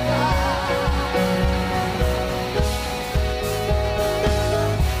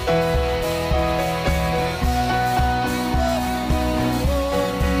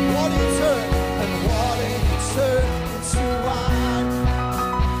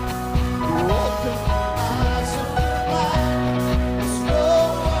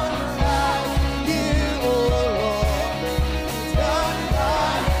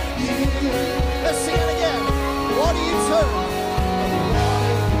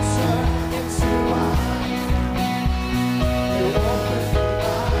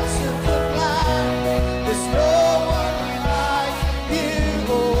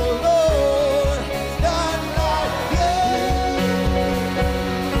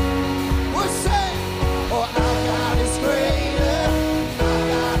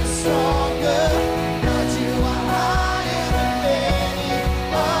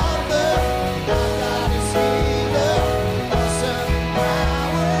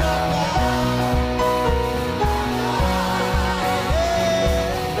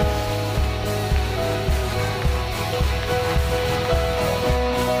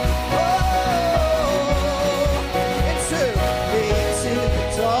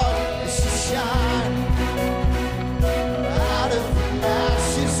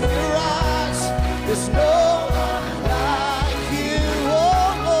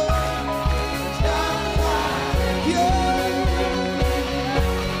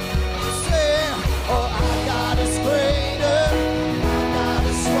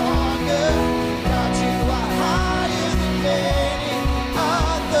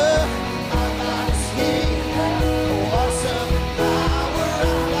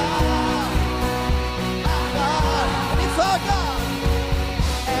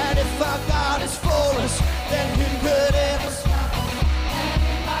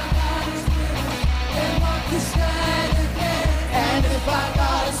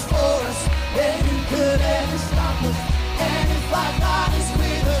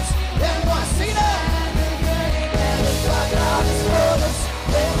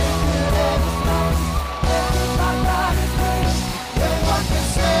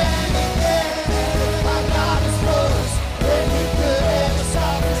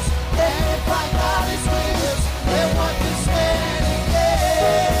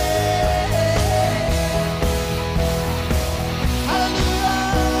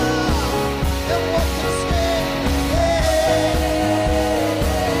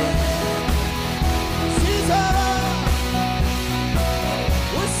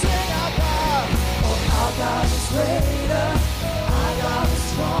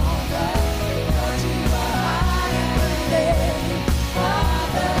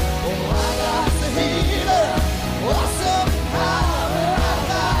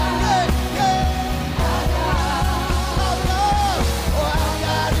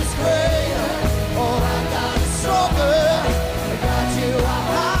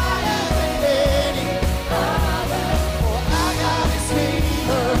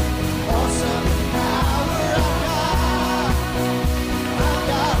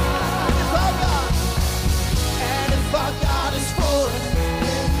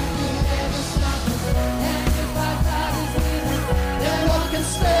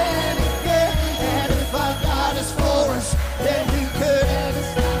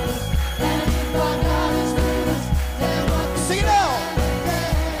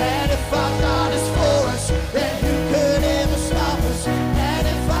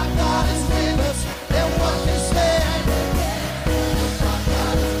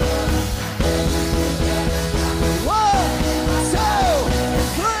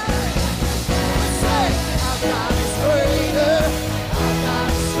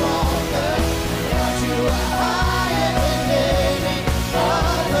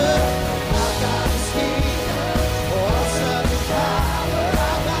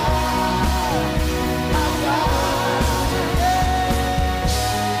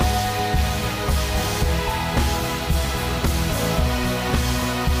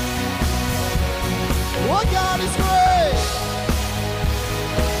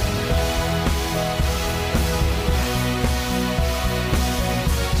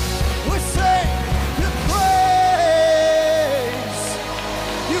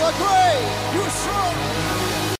 are great. You are strong.